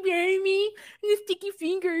 don't you marry me? You sticky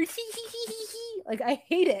fingers. Like, I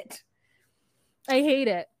hate it.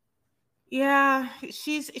 Yeah,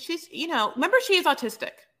 she's remember she is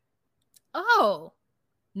autistic. Oh.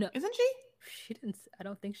 No. Isn't she? She didn't. I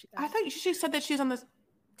don't think she. I think she said that she's on this.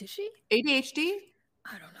 Did she? ADHD?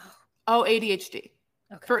 I don't know. Oh, ADHD.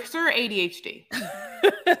 Okay. For sure, ADHD.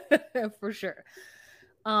 For sure.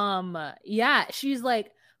 Yeah, she's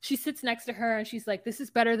like, she sits next to her and she's like, this is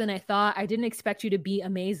better than I thought. I didn't expect you to be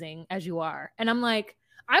amazing as you are. And I'm like,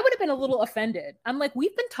 I would have been a little offended. I'm like,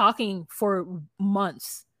 we've been talking for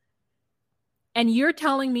months and you're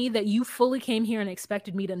telling me that you fully came here and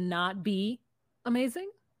expected me to not be amazing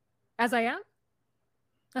as I am?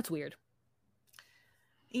 That's weird.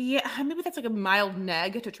 Yeah, maybe that's like a mild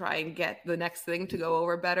neg to try and get the next thing to go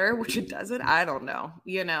over better, which it doesn't. I don't know.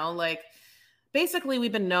 Like basically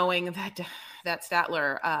we've been knowing that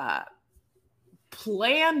Statler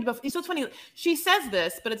planned before. So it's funny. She says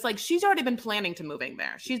this, but it's like she's already been planning to moving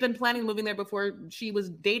there. She's been planning moving there before she was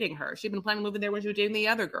dating her. She'd been planning moving there when she was dating the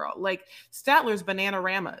other girl. Like Statler's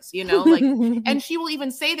Bananaramas, like, and she will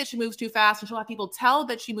even say that she moves too fast, and she'll have people tell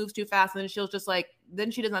that she moves too fast, and then she'll just like,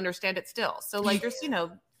 then she doesn't understand it still. So like, there's,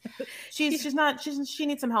 she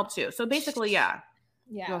needs some help too. So basically, yeah.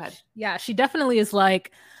 Go ahead. Yeah, she definitely is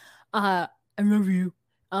like, I love you.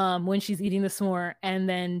 When she's eating the s'more, and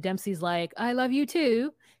then Dempsey's like, I love you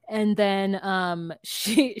too. And then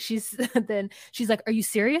she's like, are you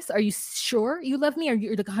serious? Are you sure you love me? Are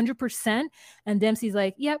you like 100%? And Dempsey's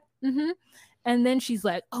like, yep. Mm-hmm. And then she's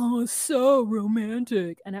like, oh, so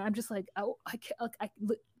romantic. And I'm just like, oh,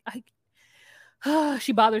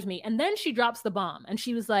 she bothers me. And then she drops the bomb and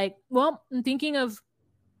she was like, well, I'm thinking of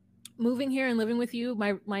moving here and living with you?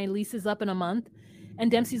 My lease is up in a month. And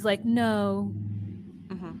Dempsey's like, no,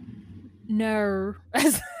 no,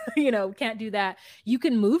 can't do that. You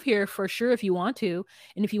can move here for sure if you want to.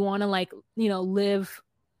 And if you want to live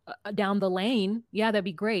down the lane, yeah, that'd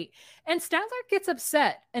be great. And Statler gets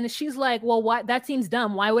upset and she's like, well, why? That seems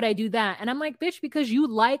dumb. Why would I do that? And I'm like, bitch, because you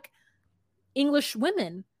like English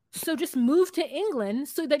women. So just move to England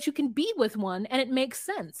so that you can be with one and it makes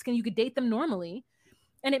sense. You could date them normally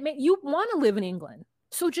and you want to live in England.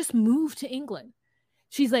 So just move to England.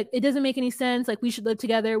 She's like, it doesn't make any sense. Like, we should live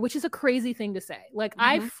together, which is a crazy thing to say. Like,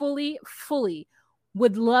 I fully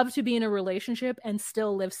would love to be in a relationship and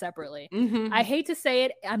still live separately. I hate to say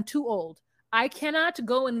it. I'm too old. I cannot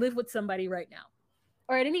go and live with somebody right now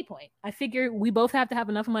or at any point. I figure we both have to have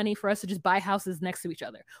enough money for us to just buy houses next to each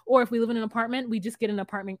other. Or if we live in an apartment, we just get an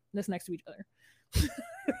apartment that's next to each other.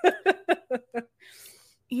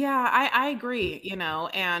 Yeah, I agree,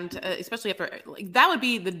 and especially after, that would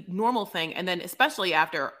be the normal thing. And then especially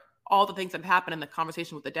after all the things that happened in the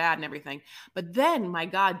conversation with the dad and everything. But then, my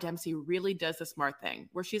God, Dempsey really does the smart thing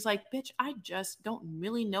where she's like, bitch, I just don't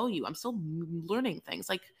really know you. I'm still learning things.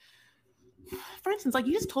 Like, for instance, like,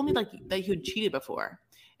 you just told me like that you had cheated before.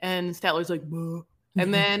 And Statler's like, "Buh."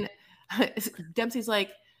 And then Dempsey's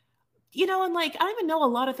like, and like, I don't even know a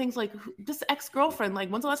lot of things, like this ex-girlfriend, like,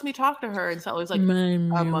 when's the last time you talked to her? And Statler's like,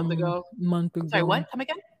 a month ago. Sorry, what? Come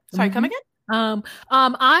again? Sorry, come again? Get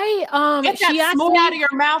that smoke out of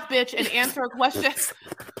your mouth, bitch, and answer a question.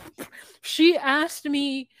 She asked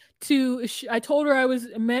me to. I told her I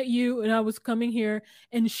met you and I was coming here,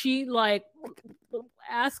 and she like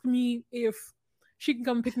asked me if she can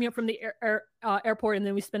come pick me up from the airport, and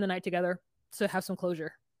then we spend the night together to have some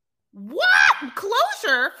closure. What?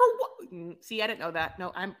 Closure for what? See, I didn't know that.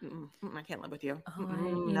 No, I can't live with you.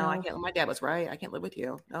 No, I can't. My dad was right. I can't live with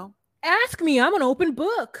you. No. Ask me. I'm an open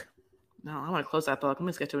book. No, I want to close that book. I'm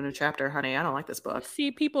just get to a new chapter, honey. I don't like this book.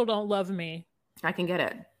 See, people don't love me. I can get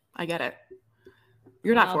it. I get it.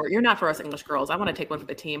 You're not for us English girls. I want to take one for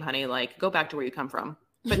the team, honey. Like, go back to where you come from.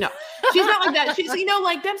 But no, she's not like that. She's,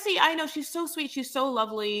 like Dempsey, I know she's so sweet. She's so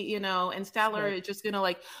lovely, and Statler is just going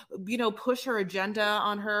to push her agenda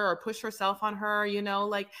on her or push herself on her,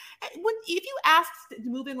 like if you ask to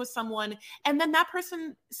move in with someone and then that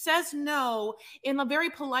person says no in a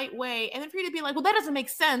very polite way, and then for you to be like, well, that doesn't make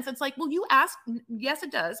sense. It's like, well, you asked. Yes,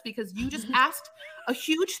 it does, because you just asked a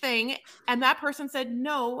huge thing and that person said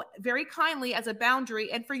no very kindly as a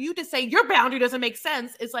boundary. And for you to say your boundary doesn't make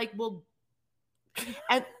sense is like, well,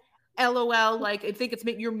 and LOL, like, I think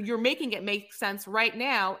you're making it make sense right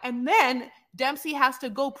now. And then Dempsey has to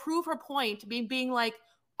go prove her point, being like,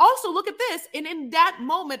 also look at this, and in that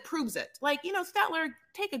moment proves it. Like, Statler,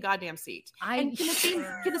 take a goddamn seat. And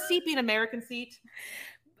can the seat be an American seat?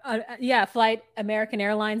 Flight American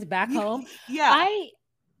Airlines back home. Yeah.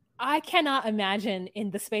 I cannot imagine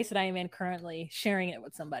in the space that I am in currently sharing it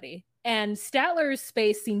with somebody. And Statler's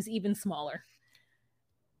space seems even smaller.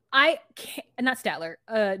 I can't, not Statler,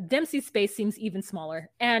 Dempsey's space seems even smaller,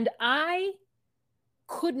 and I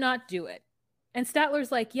could not do it. And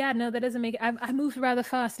Statler's like, yeah, no, that doesn't make it. I moved rather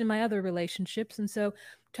fast in my other relationships, and so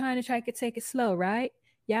trying to take it slow, right?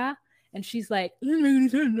 Yeah. And she's like,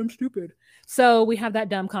 I'm stupid. So we have that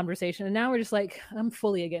dumb conversation, and now we're just like, I'm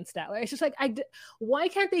fully against Statler. It's just like, why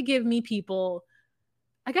can't they give me people?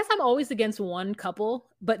 I guess I'm always against one couple,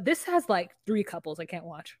 but this has like 3 couples I can't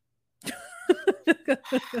watch.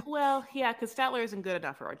 Well, yeah, because Statler isn't good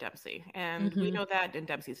enough for our Dempsey, and we know that, and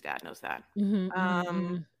Dempsey's dad knows that.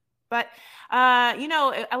 But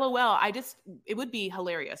LOL, it would be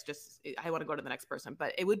hilarious. I want to go to the next person,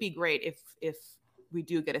 but it would be great if we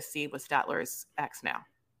do get a scene with Statler's ex now.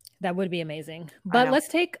 That would be amazing. But let's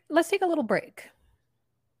take a little break.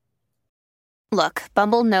 Look,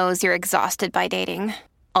 Bumble knows you're exhausted by dating.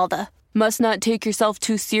 All the must not take yourself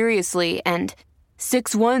too seriously and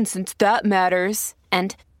 6'1" since that matters.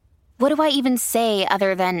 And what do I even say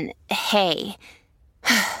other than, hey?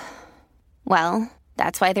 Well,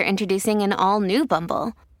 that's why they're introducing an all-new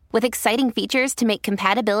Bumble, with exciting features to make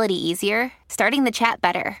compatibility easier, starting the chat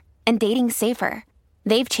better, and dating safer.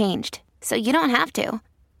 They've changed, so you don't have to.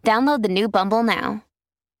 Download the new Bumble now.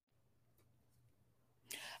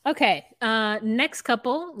 Okay, last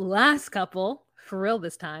couple, for real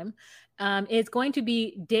this time, it's going to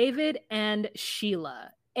be David and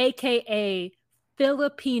Sheila, a.k.a.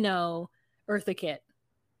 Filipino Eartha Kitt.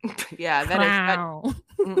 Yeah, that Crow. is.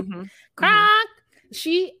 Mm-hmm. Croc!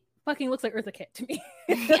 She fucking looks like Eartha Kitt to me.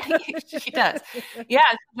 She does. Yeah,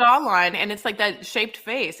 it's jawline, and it's like that shaped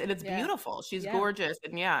face, and it's beautiful. She's gorgeous,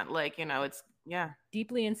 and it's,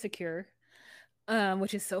 deeply insecure.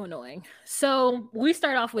 which is so annoying. So we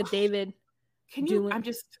start off with David. I'm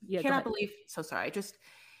just cannot believe. So sorry.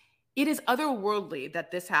 It is otherworldly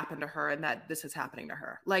that this happened to her and that this is happening to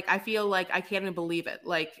her. Like, I feel like I can't even believe it.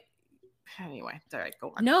 Like, anyway, it's all right.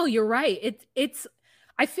 Go on. No, you're right. It's,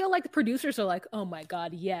 I feel like the producers are like, oh my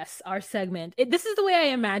God, yes, our segment. This is the way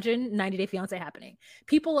I imagine 90 Day Fiancé happening.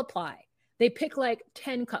 People apply. They pick like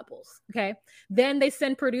 10 couples. Okay. Then they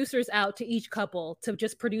send producers out to each couple to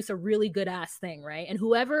just produce a really good ass thing. Right. And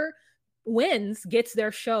whoever wins gets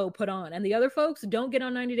their show put on, and the other folks don't get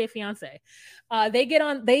on 90 Day Fiancé.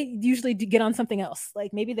 They usually get on something else.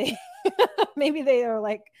 Like maybe they are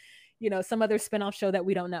like, some other spinoff show that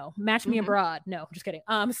we don't know. Match Me Abroad. No, just kidding.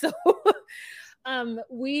 So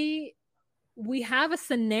we have a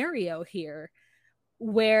scenario here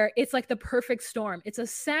where it's like the perfect storm. It's a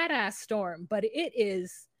sad ass storm, but it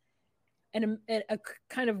is a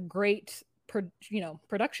kind of great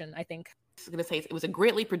production, I think. I was going to say it was a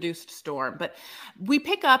greatly produced storm, but we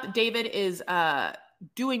pick up David is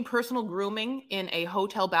doing personal grooming in a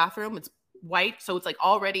hotel bathroom. It's white, so it's like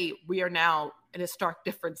already we are now in a stark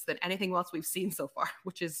difference than anything else we've seen so far,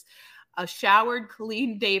 which is a showered,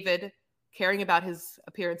 clean David caring about his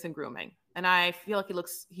appearance and grooming. And I feel like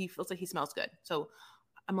he feels like he smells good. So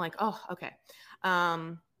I'm like, oh, okay.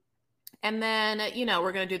 And then,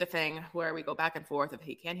 we're going to do the thing where we go back and forth if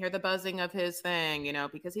he can't hear the buzzing of his thing,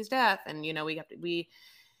 because he's deaf, and, God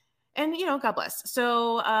bless.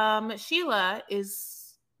 So Sheila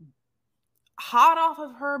is hot off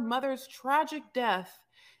of her mother's tragic death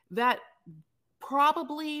that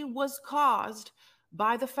probably was caused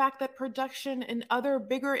by the fact that production and other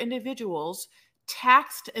bigger individuals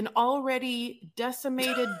taxed an already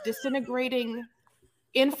decimated, disintegrating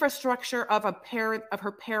infrastructure of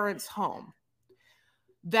her parents' home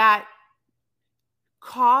that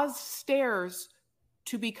caused stairs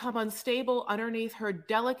to become unstable underneath her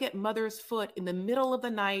delicate mother's foot in the middle of the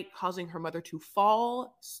night, causing her mother to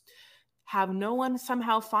fall, have no one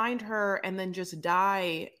somehow find her, and then just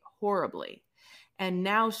die horribly. And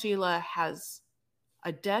now Sheila has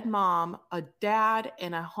a dead mom, a dad,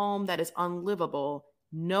 and a home that is unlivable,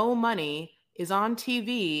 no money, is on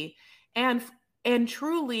TV, and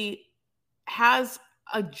truly has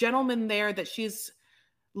a gentleman there that she's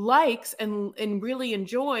likes and really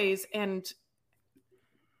enjoys, and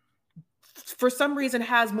for some reason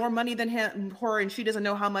has more money than her, and she doesn't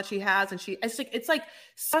know how much he has. And it's like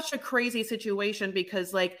such a crazy situation,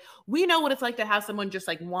 because like we know what it's like to have someone just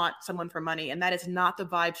like want someone for money, and that is not the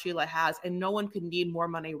vibe Sheila has, and no one could need more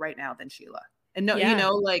money right now than Sheila. And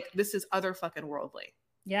like this is other fucking worldly.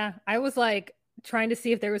 Yeah, I was like trying to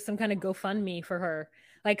see if there was some kind of GoFundMe for her.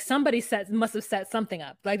 Like somebody must have set something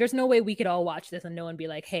up. Like there's no way we could all watch this and no one be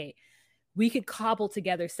like, hey, we could cobble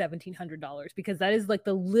together $1,700, because that is like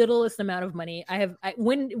the littlest amount of money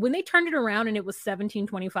when they turned it around and it was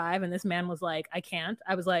 $1,725 and this man was like, I can't.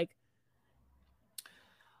 I was like,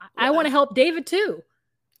 I want to help David too.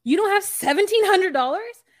 You don't have $1,700?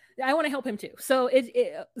 I want to help him too. So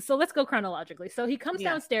so let's go chronologically. So he comes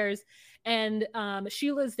downstairs, and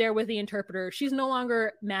Sheila's there with the interpreter. She's no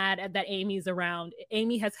longer mad at that Amy's around.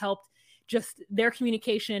 Amy has helped just their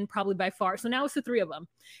communication probably by far. So now it's the three of them.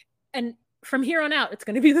 And from here on out, it's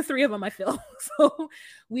going to be the three of them, I feel. So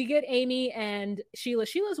we get Amy and Sheila.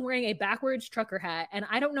 Sheila's wearing a backwards trucker hat. And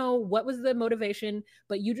I don't know what was the motivation,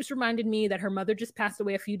 but you just reminded me that her mother just passed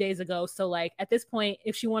away a few days ago. So like at this point,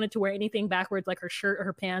 if she wanted to wear anything backwards, like her shirt or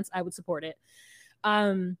her pants, I would support it.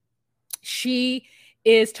 She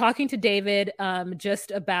is talking to David just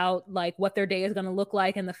about like what their day is going to look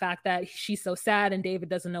like, and the fact that she's so sad and David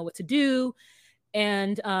doesn't know what to do.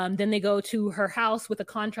 And then they go to her house with a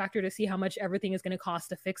contractor to see how much everything is going to cost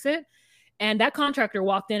to fix it. And that contractor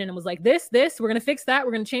walked in and was like, this, we're going to fix that.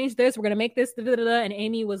 We're going to change this. We're going to make this. And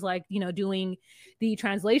Amy was like, doing the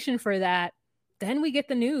translation for that. Then we get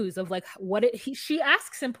the news of like she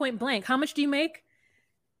asks him point blank, how much do you make?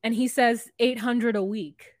 And he says $800 a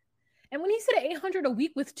week. And when he said $800 a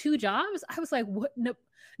week with 2 jobs, I was like, what?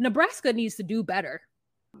 Nebraska needs to do better.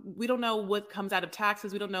 We don't know what comes out of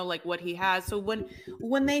taxes. We don't know like what he has. So when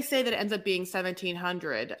they say that it ends up being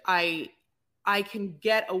 $1,700, I can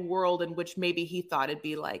get a world in which maybe he thought it'd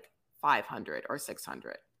be like $500 or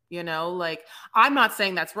 $600. Like I'm not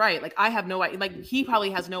saying that's right. Like I have no idea. Like he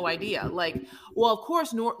probably has no idea. Like, well, of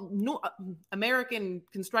course, American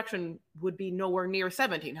construction would be nowhere near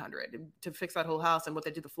 $1,700 to fix that whole house, and what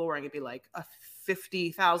they do the flooring, it'd be like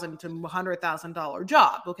 $50,000 to $100,000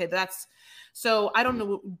 job. Okay, so I don't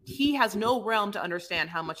know. He has no realm to understand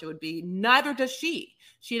how much it would be. Neither does she.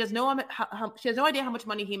 She has no idea how much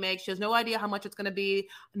money he makes. She has no idea how much it's going to be.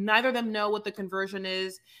 Neither of them know what the conversion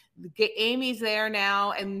is. Amy's there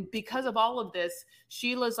now, and because of all of this,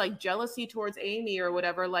 Sheila's like jealousy towards Amy or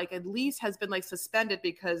whatever, like at least has been like suspended,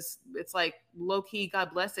 because it's like low key,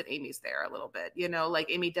 God bless it, Amy's there a little bit,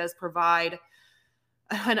 like Amy does provide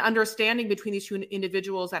an understanding between these two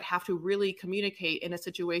individuals that have to really communicate in a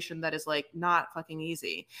situation that is like not fucking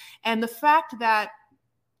easy. And the fact that,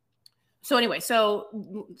 so anyway, so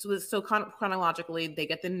chronologically, they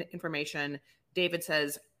get the information. David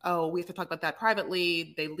says, oh, we have to talk about that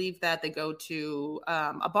privately. They leave that. They go to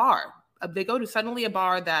a bar. They go to suddenly a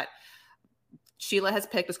bar that Sheila has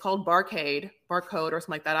picked. It's called Barcode or something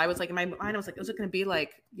like that. I was like, in my mind, I was like, is it going to be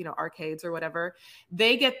like, arcades or whatever?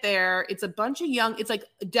 They get there. It's a bunch of it's like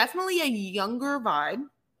definitely a younger vibe,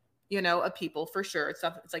 of people for sure. It's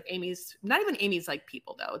like not even Amy's like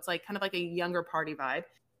people though. It's like kind of like a younger party vibe.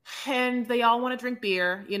 And they all want to drink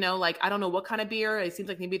beer, like, I don't know what kind of beer. It seems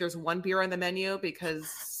like maybe there's one beer on the menu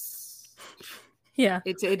because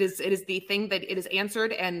it is the thing that it is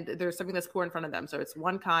answered, and there's something that's poured in front of them. So it's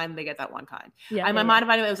one kind, they get that one kind. Yeah. My mind,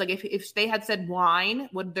 it was like, if they had said wine,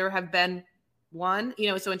 would there have been one?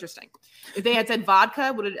 It's so interesting. If they had said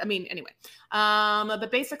vodka, anyway. But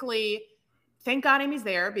basically, thank God Amy's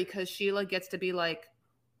there, because Sheila gets to be like,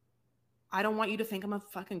 I don't want you to think I'm a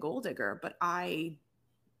fucking gold digger, but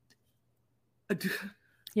do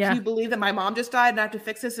you believe that my mom just died and I have to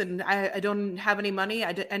fix this and I don't have any money?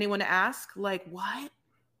 Anyone to ask? Like, what?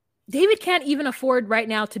 David can't even afford right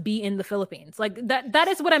now to be in the Philippines. Like that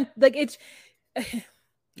is what I'm like. It's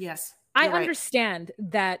yes. I understand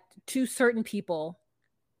that to certain people,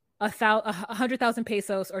 100,000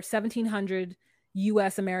 pesos or 1,700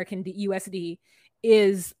 USD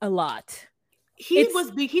is a lot.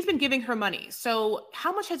 He's been giving her money. So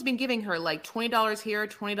how much has he been giving her? Like $20 here,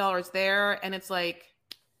 $20 there. And it's like,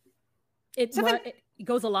 it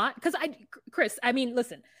goes a lot. Cause Chris,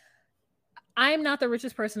 listen, I'm not the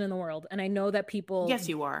richest person in the world. And I know that people, yes,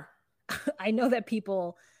 you are. I know that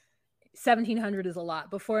people, 1,700 is a lot,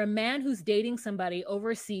 but for a man who's dating somebody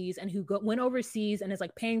overseas and who went overseas and is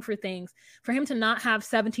like paying for things, for him to not have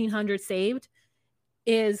 1,700 saved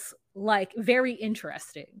is like very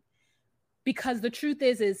interesting. Because the truth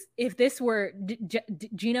is if this were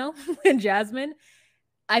Gino and Jasmine,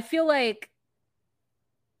 I feel like,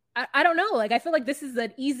 I don't know. Like, I feel like this is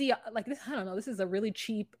an easy, like this, I don't know. This is a really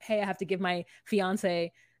cheap, hey, I have to give my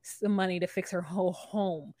fiance some money to fix her whole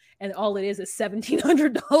home. And all it is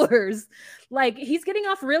 $1,700. Like, he's getting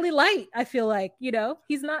off really light. I feel like,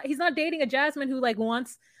 he's not dating a Jasmine who like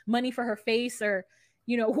wants money for her face or,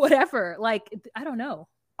 whatever. Like, I don't know.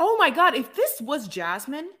 Oh my God, if this was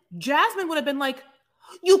Jasmine would have been like,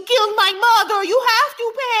 you killed my mother, you have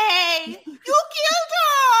to pay. You killed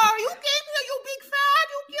her. You gave her your big fat.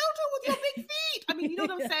 You killed her with your big feet. You know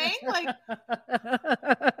what I'm saying?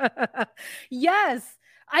 Like, yes.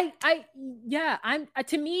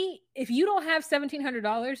 To me, if you don't have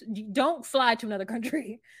 $1,700, don't fly to another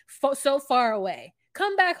country so far away.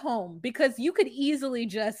 Come back home, because you could easily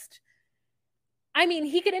just,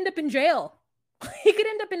 he could end up in jail. He could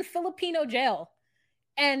end up in Filipino jail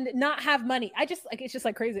and not have money. It's just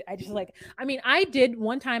like crazy. I did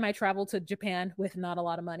one time, I traveled to Japan with not a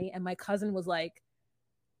lot of money, and my cousin was like,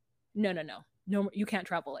 no, you can't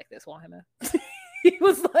travel like this, Wahima. He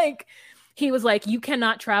was like, you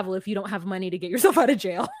cannot travel if you don't have money to get yourself out of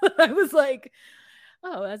jail. I was like,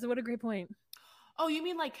 oh, what a great point. Oh, you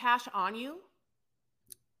mean like cash on you?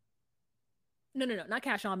 No, not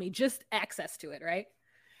cash on me, just access to it, right?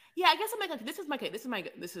 Yeah, I guess I'm like,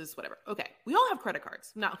 this is whatever. Okay. We all have credit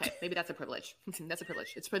cards. No, okay. Maybe that's a privilege. That's a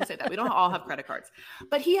privilege. It's fair to say that. We don't all have credit cards.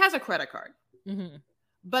 But he has a credit card. Mm-hmm.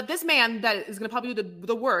 But this man that is going to probably do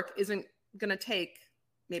the work isn't going to take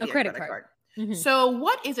maybe a credit card. Mm-hmm. So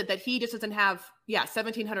what is it that he just doesn't have? Yeah,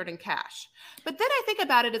 1,700 in cash. But then I think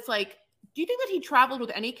about it. It's like, do you think that he traveled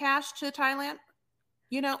with any cash to Thailand?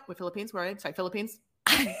 With Philippines, right? Sorry, Philippines.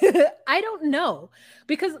 I don't know,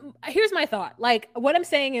 because here's my thought. Like, what I'm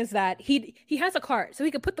saying is that he has a card, so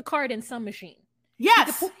he could put the card in some machine.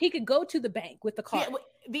 Yes, he could go to the bank with the card.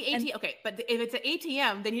 The ATM. Okay, but if it's an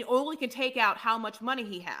ATM, then he only can take out how much money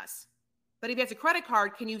he has. But if he has a credit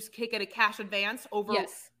card, can you get a cash advance over?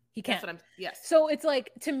 Yes, he can. Yes. So it's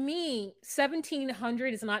like, to me,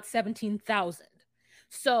 1,700 is not 17,000.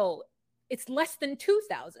 So it's less than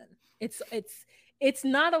 2,000. It's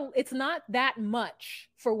not that much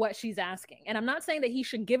for what she's asking. And I'm not saying that he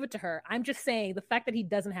should give it to her. I'm just saying the fact that he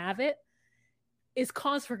doesn't have it is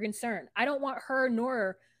cause for concern. I don't want her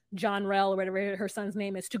nor John Rell or whatever her son's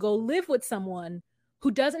name is to go live with someone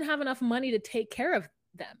who doesn't have enough money to take care of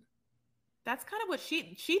them. That's kind of what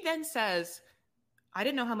she then says. I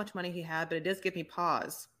didn't know how much money he had, but it does give me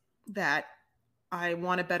pause that I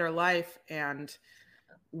want a better life, and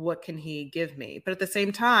what can he give me? But at the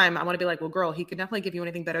same time, I want to be like, well, girl, he can definitely give you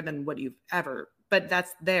anything better than what you've ever, but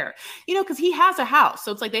that's there, you know, because he has a house.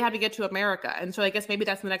 So it's like they have to get to America. And so I guess maybe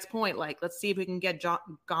that's the next point. Like, let's see if we can get John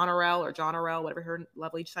Orell, whatever her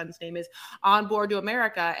lovely son's name is, on board to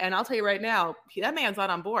America. And I'll tell you right now, that man's not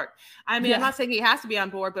on board. I mean, I'm not saying he has to be on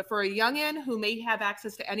board, but for a youngin' who may have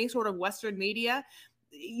access to any sort of Western media,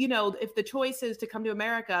 you know, if the choice is to come to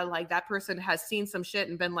America, like that person has seen some shit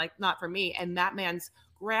and been like, not for me. And that man's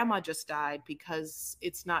grandma just died because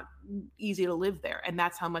it's not easy to live there. And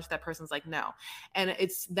that's how much that person's like, no. And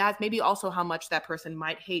it's that maybe also how much that person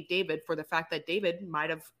might hate David for the fact that David might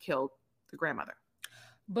have killed the grandmother.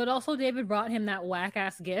 But also David brought him that whack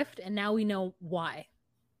ass gift, and now we know why.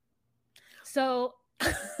 So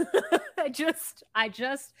I just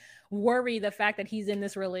worry the fact that he's in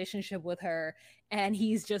this relationship with her and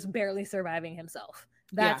he's just barely surviving himself.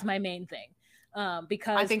 That's my main thing.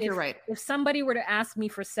 Because I think you're right. If somebody were to ask me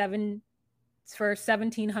for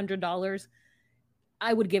 $1,700,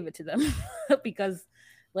 I would give it to them because,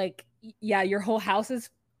 like, yeah, your whole house is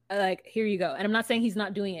like, here you go. And I'm not saying he's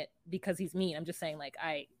not doing it because he's mean. I'm just saying, like,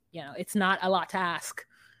 it's not a lot to ask,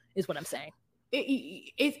 is what I'm saying.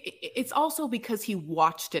 It's also because he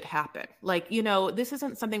watched it happen. Like, you know, this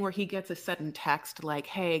isn't something where he gets a sudden text like,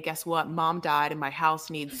 hey, guess what? Mom died and my house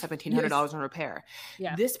needs $1,700 in repair.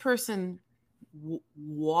 Yeah. This person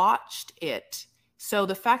watched it. So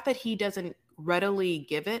the fact that he doesn't readily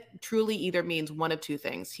give it truly either means one of two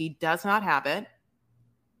things. He does not have it,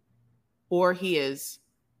 or he is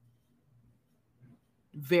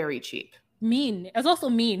very cheap. Mean. It's also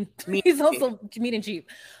mean. He's also mean and cheap.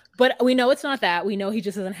 But we know it's not that. We know he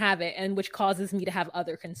just doesn't have it, and which causes me to have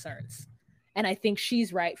other concerns. And I think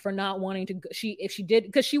she's right for not wanting to. If she did,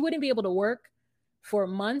 because she wouldn't be able to work for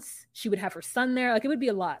months. She would have her son there. Like, it would be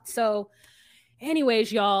a lot. So,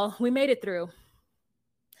 anyways, y'all, we made it through.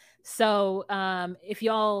 So, if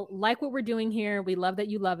y'all like what we're doing here, we love that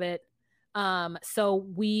you love it. So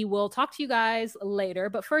we will talk to you guys later.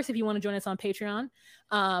 But first, if you want to join us on Patreon,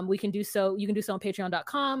 we can do so. You can do so on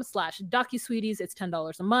patreon.com/DocuSweeties. It's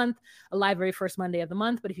 $10 a month, a live every first Monday of the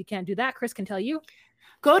month. But if you can't do that, Chris can tell you.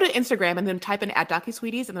 Go to Instagram and then type in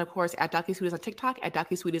 @DocuSweeties. And then, of course, @DocuSweeties on TikTok,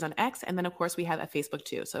 @DocuSweeties on X. And then, of course, we have a Facebook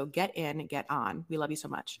too. So get in, get on. We love you so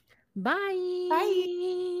much. Bye.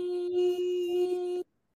 Bye.